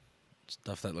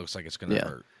 Stuff that looks like it's going to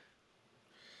hurt.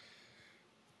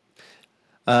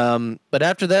 But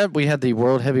after that, we had the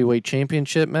World Heavyweight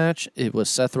Championship match. It was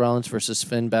Seth Rollins versus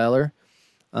Finn Balor.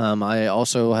 I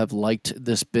also have liked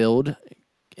this build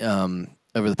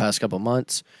over the past couple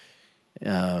months.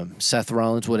 Seth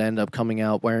Rollins would end up coming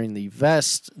out wearing the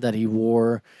vest that he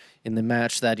wore in the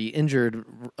match that he injured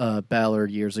Balor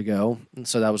years ago. And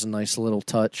so that was a nice little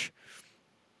touch.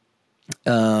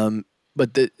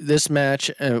 But this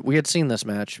match, we had seen this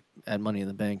match at Money in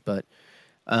the Bank, but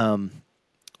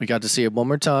we got to see it one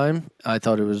more time. I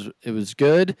thought it was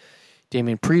good.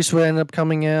 Damian Priest would end up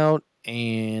coming out,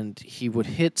 and he would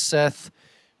hit Seth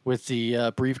with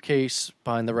the briefcase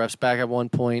behind the ref's back at one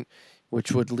point,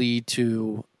 which would lead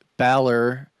to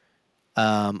Balor.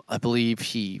 I believe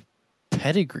he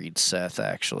pedigreed Seth,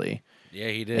 actually. Yeah,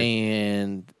 he did.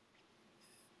 And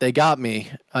they got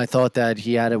me. I thought that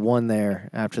he had it won there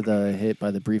after the hit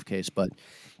by the briefcase, but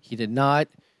he did not.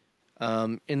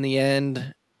 In the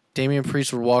end, Damian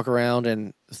Priest would walk around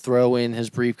and throw in his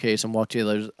briefcase and walk to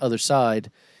the other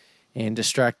side and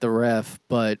distract the ref.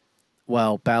 But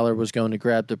while Balor was going to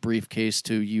grab the briefcase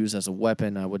to use as a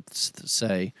weapon, I would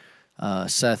say,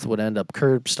 Seth would end up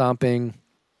curb stomping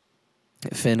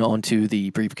Finn onto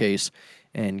the briefcase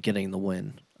and getting the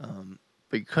win.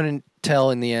 But you couldn't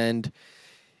tell in the end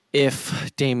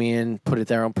if Damian put it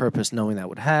there on purpose, knowing that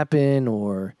would happen,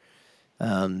 or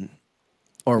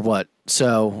what.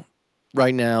 So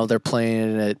right now they're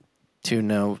playing it to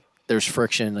know there's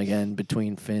friction again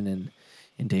between Finn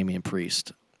and Damian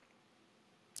Priest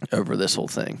over this whole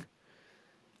thing.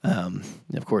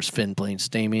 Of course, Finn blames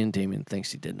Damian. Damian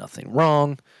thinks he did nothing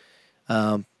wrong.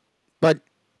 But,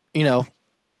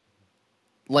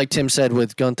 like Tim said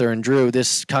with Gunther and Drew,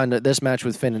 this match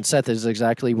with Finn and Seth is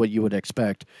exactly what you would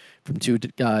expect from two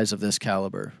guys of this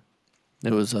caliber.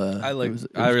 It was. I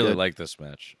I really like this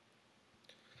match.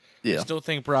 Yeah. I still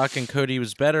think Brock and Cody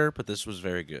was better, but this was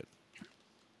very good.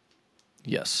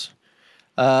 Yes.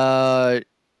 So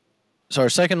our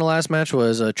second to last match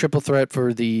was a triple threat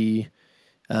for the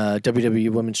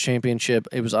WWE Women's Championship.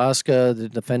 It was Asuka, the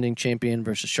defending champion,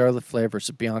 versus Charlotte Flair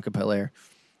versus Bianca Belair.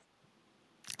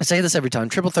 I say this every time.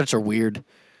 Triple threats are weird.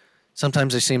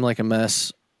 Sometimes they seem like a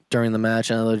mess during the match,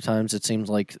 and other times it seems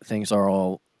like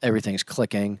everything's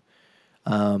clicking.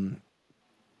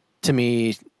 To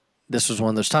me, this was one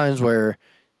of those times where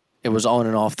it was on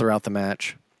and off throughout the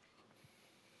match.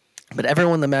 But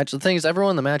everyone in the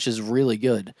match is really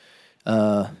good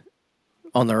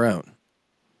on their own.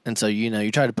 And so,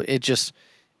 you try to put it just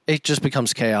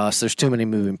becomes chaos. There's too many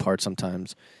moving parts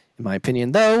sometimes, in my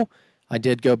opinion. Though I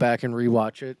did go back and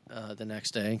rewatch it the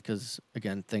next day because,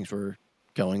 again, things were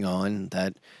going on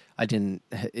that it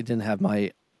didn't have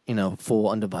my, full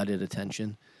undivided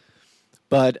attention.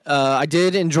 But I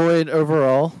did enjoy it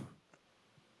overall.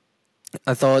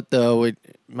 I thought, though, it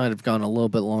might have gone a little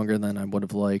bit longer than I would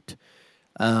have liked.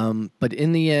 But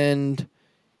in the end,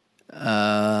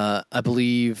 I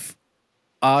believe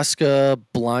Asuka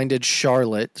blinded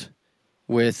Charlotte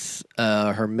with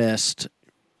her mist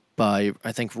by,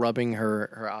 I think, rubbing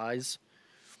her eyes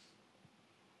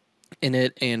in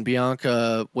it, and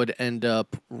Bianca would end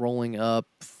up rolling up.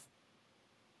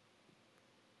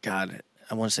 God,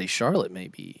 I want to say Charlotte,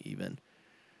 maybe even.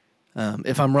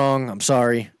 If I'm wrong, I'm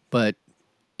sorry, but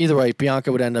either way,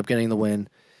 Bianca would end up getting the win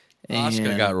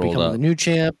Asuka got and rolled becoming up. the new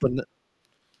champ. But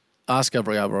Asuka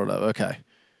got rolled up. Okay.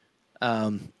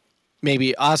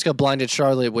 Maybe Asuka blinded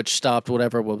Charlotte, which stopped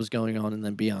whatever what was going on, and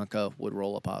then Bianca would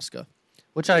roll up Asuka,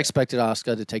 which I expected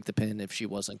Asuka to take the pin if she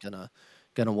wasn't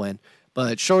gonna win.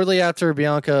 But shortly after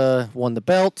Bianca won the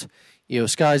belt, Io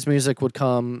Sky's music would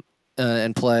come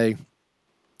and play.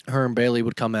 Her and Bailey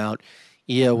would come out.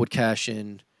 Io would cash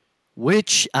in,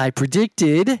 which I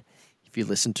predicted. If you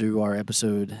listened to our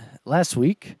episode last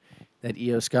week, that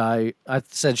Io Sky, I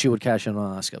said she would cash in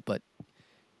on Asuka, but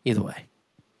either way,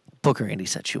 Booker Andy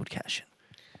said she would cash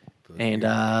in.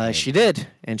 And she did.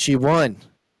 And she won.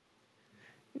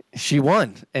 She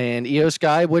won. And Io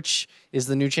Sky, which is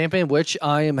the new champion, which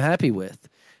I am happy with.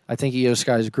 I think Io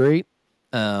Sky is great.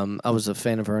 I was a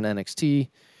fan of her in NXT.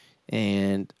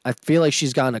 And I feel like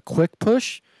she's gotten a quick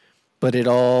push. But it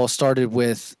all started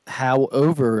with how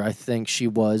over I think she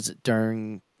was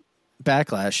during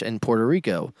Backlash in Puerto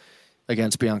Rico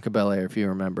against Bianca Belair, if you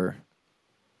remember.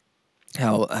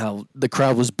 How the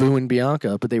crowd was booing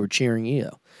Bianca, but they were cheering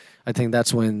Io. I think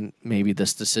that's when maybe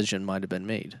this decision might have been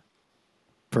made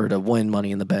for her to win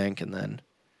Money in the Bank and then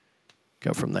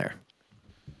go from there.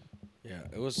 Yeah,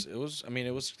 it was. I mean,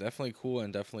 it was definitely cool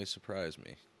and definitely surprised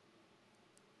me.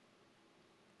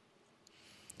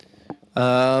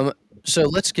 So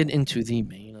let's get into the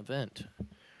main event.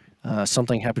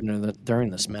 Something happened during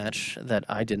this match that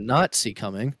I did not see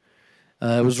coming.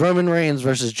 It was Roman Reigns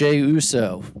versus Jey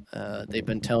Uso. They've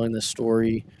been telling this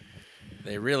story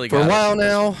They really for got a us while in this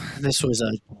now. one. This was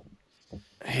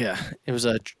it was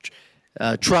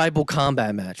a tribal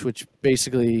combat match, which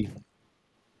basically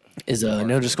is a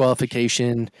no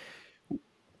disqualification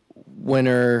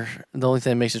winner. The only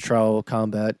thing that makes it tribal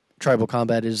combat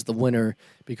is the winner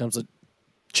becomes a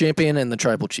champion and the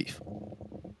tribal chief.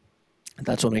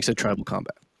 That's what makes it tribal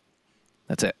combat.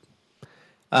 That's it.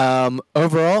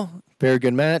 Overall, very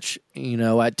good match. You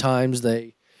know, at times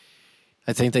I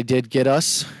think they did get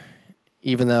us,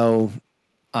 even though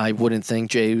I wouldn't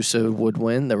think Jey Uso would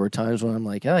win. There were times when I'm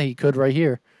like, he could right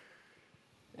here.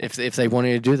 If they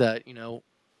wanted to do that, you know,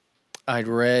 I'd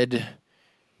read.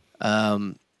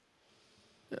 Again,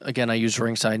 I use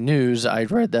Ringside News. I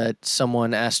read that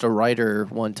someone asked a writer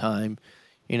one time,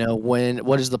 you know,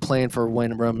 what is the plan for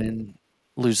when Roman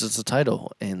loses the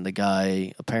title? And the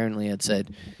guy apparently had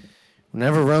said,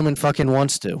 whenever Roman fucking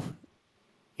wants to.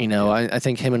 You know, I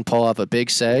think him and Paul have a big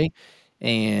say.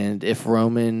 And if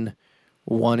Roman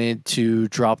wanted to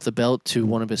drop the belt to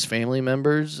one of his family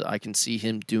members, I can see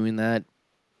him doing that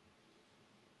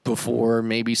before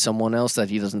maybe someone else that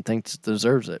he doesn't think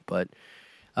deserves it. But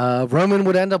Roman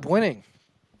would end up winning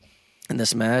in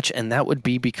this match, and that would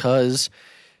be because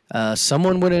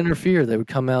someone would interfere. They would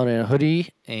come out in a hoodie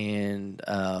and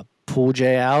pull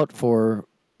Jay out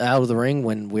of the ring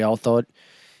when we all thought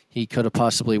he could have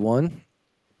possibly won,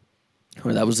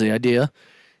 or that was the idea,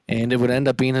 and it would end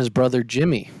up being his brother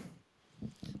Jimmy.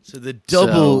 So the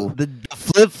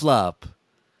flip flop.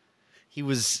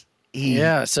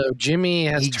 So Jimmy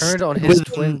has he turned on stayed his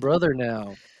with twin him. brother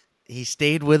now. He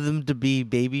stayed with him to be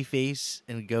babyface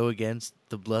and go against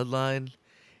the bloodline,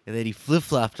 and then he flip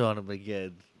flopped on him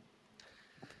again.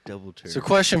 Double turn. So,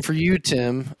 question for you,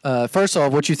 Tim. First of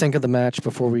all, what you think of the match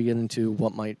before we get into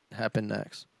what might happen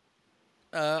next?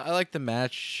 I like the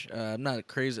match. I'm not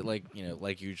crazy, like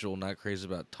usual, not crazy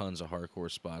about tons of hardcore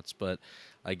spots, but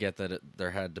I get that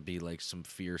there had to be like some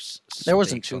fierce. There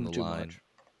wasn't stakes on too the line. much.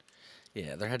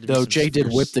 Yeah, there had to be. Though some Jay did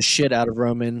fierce- whip the shit out of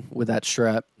Roman with that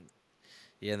strap.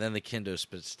 Yeah, and then the kendo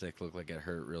spit stick looked like it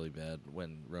hurt really bad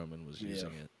when Roman was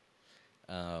using it.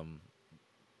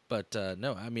 But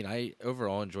no, I mean, I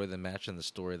overall enjoyed the match and the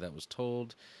story that was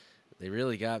told. They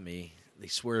really got me. They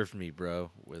swerved me,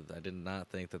 bro. I did not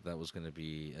think that was going to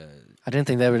be. I didn't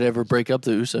think that would ever break up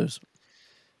the Usos.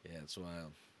 Yeah, it's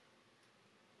wild.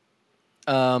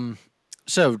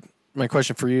 So my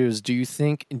question for you is: do you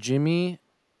think Jimmy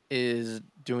is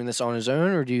doing this on his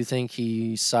own, or do you think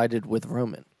he sided with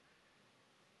Roman?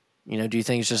 You know, do you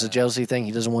think it's just a jealousy thing?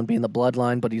 He doesn't want to be in the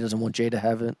bloodline, but he doesn't want Jay to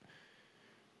have it.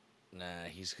 Nah,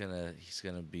 he's gonna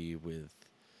be with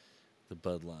the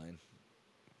bloodline.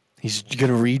 He's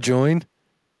gonna rejoin,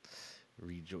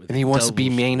 and he wants to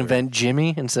be main event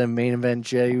Jimmy instead of main event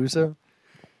Jey Uso.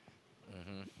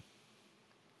 Mm-hmm.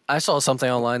 I saw something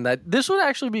online that this would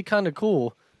actually be kind of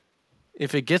cool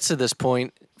if it gets to this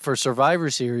point for Survivor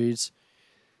Series.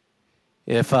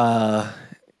 If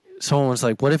someone was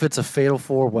like, what if it's a fatal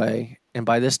four-way? And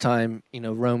by this time, you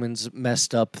know, Roman's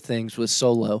messed up things with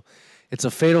Solo. It's a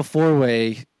fatal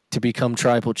four-way to become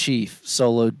Tribal Chief,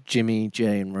 Solo, Jimmy,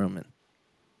 Jay, and Roman.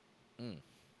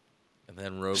 And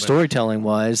then Roman. Storytelling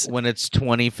wise, When it's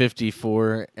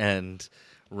 2054 and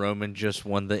Roman just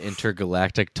won the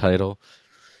intergalactic title.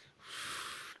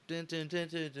 Dun, dun, dun,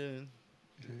 dun, dun.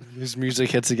 his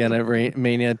music hits again at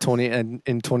Mania 20 and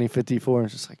in 2054.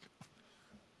 It's just like,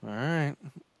 all right,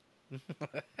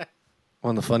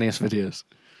 one of the funniest videos.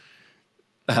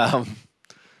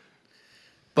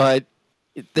 But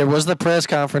there was the press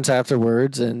conference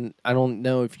afterwards, and I don't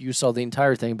know if you saw the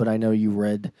entire thing, but I know you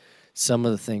read some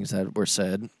of the things that were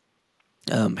said.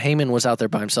 Heyman was out there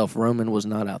by himself. Roman was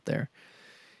not out there.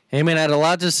 Heyman had a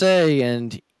lot to say,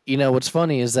 and you know what's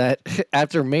funny is that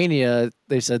after Mania,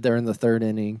 they said they're in the third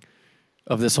inning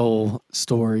of this whole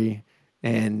story,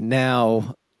 and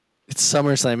now it's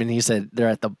SummerSlam, and he said they're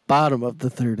at the bottom of the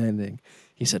third inning.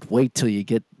 He said, "Wait till you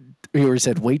get," or he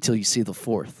said, "Wait till you see the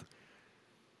fourth."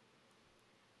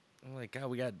 I'm like, God,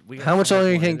 we got How much so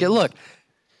longer you more can get? innings. Look,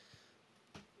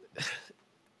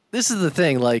 this is the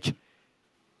thing. Like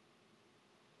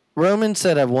Roman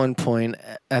said at one point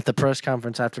at the press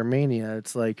conference after Mania,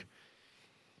 it's like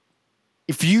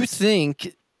if you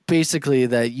think basically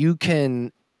that you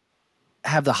can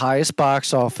have the highest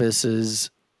box offices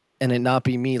and it not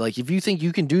be me, like if you think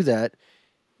you can do that,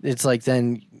 it's like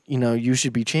then you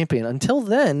should be champion. Until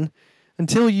then,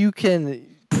 until you can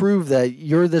prove that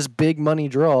you're this big money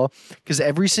draw, because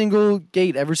every single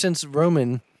gate ever since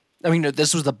Roman, I mean,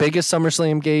 this was the biggest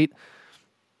SummerSlam gate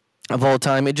of all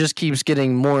time. It just keeps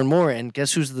getting more and more, and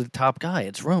guess who's the top guy?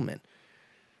 It's Roman.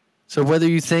 So whether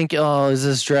you think, oh, is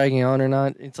this dragging on or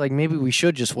not, it's like maybe we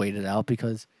should just wait it out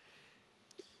because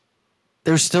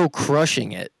they're still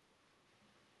crushing it.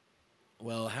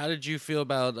 Well, how did you feel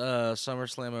about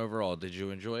SummerSlam overall? Did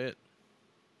you enjoy it?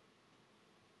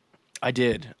 I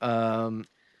did.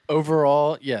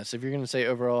 Overall, yes. If you're going to say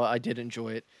overall, I did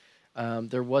enjoy it.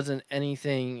 There wasn't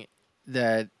anything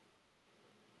that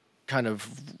kind of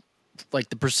like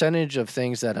the percentage of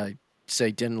things that I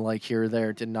say didn't like here or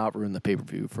there did not ruin the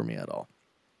pay-per-view for me at all.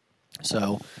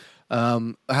 So,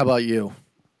 how about you?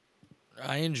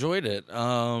 I enjoyed it.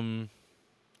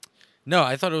 No,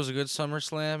 I thought it was a good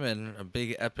SummerSlam and a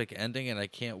big epic ending, and I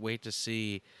can't wait to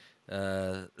see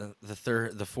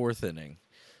the fourth inning.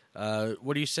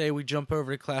 What do you say we jump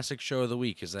over to Classic Show of the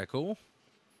Week? Is that cool?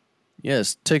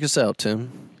 Yes, take us out,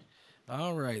 Tim.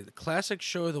 All right. The Classic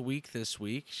Show of the Week this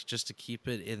week, just to keep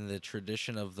it in the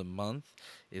tradition of the month,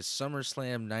 is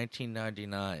SummerSlam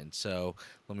 1999. So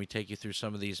let me take you through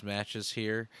some of these matches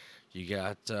here. You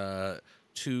got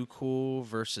Too Cool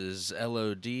versus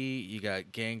LOD. You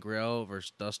got Gangrel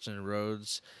versus Dustin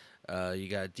Rhodes. You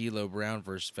got D'Lo Brown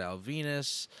versus Val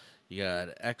Venus. You got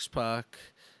X-Pac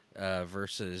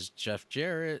versus Jeff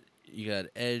Jarrett. You got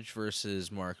Edge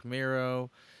versus Mark Miro.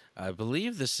 I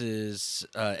believe this is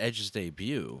Edge's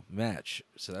debut match,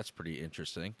 so that's pretty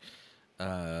interesting.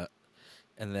 And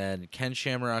then Ken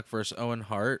Shamrock versus Owen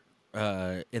Hart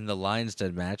in the Lions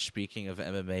Den match. Speaking of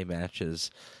MMA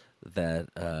matches, that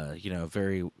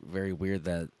very, very weird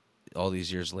that all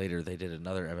these years later they did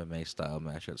another MMA style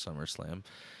match at SummerSlam.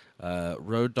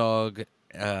 Road Dogg.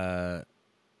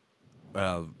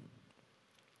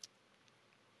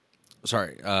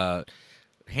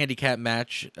 Handicap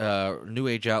match, New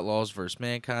Age Outlaws versus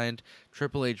Mankind,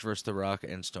 Triple H versus The Rock,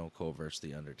 and Stone Cold versus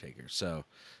The Undertaker. So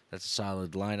that's a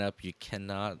solid lineup. You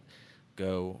cannot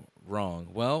go wrong.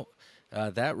 Well,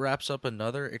 that wraps up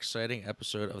another exciting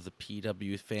episode of the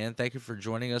PW Fan. Thank you for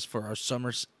joining us for our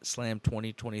SummerSlam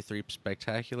 2023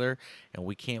 Spectacular, and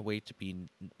we can't wait to be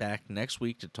back next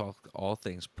week to talk all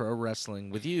things pro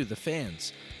wrestling with you, the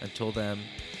fans. Until then,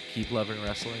 keep loving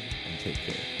wrestling and take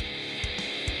care.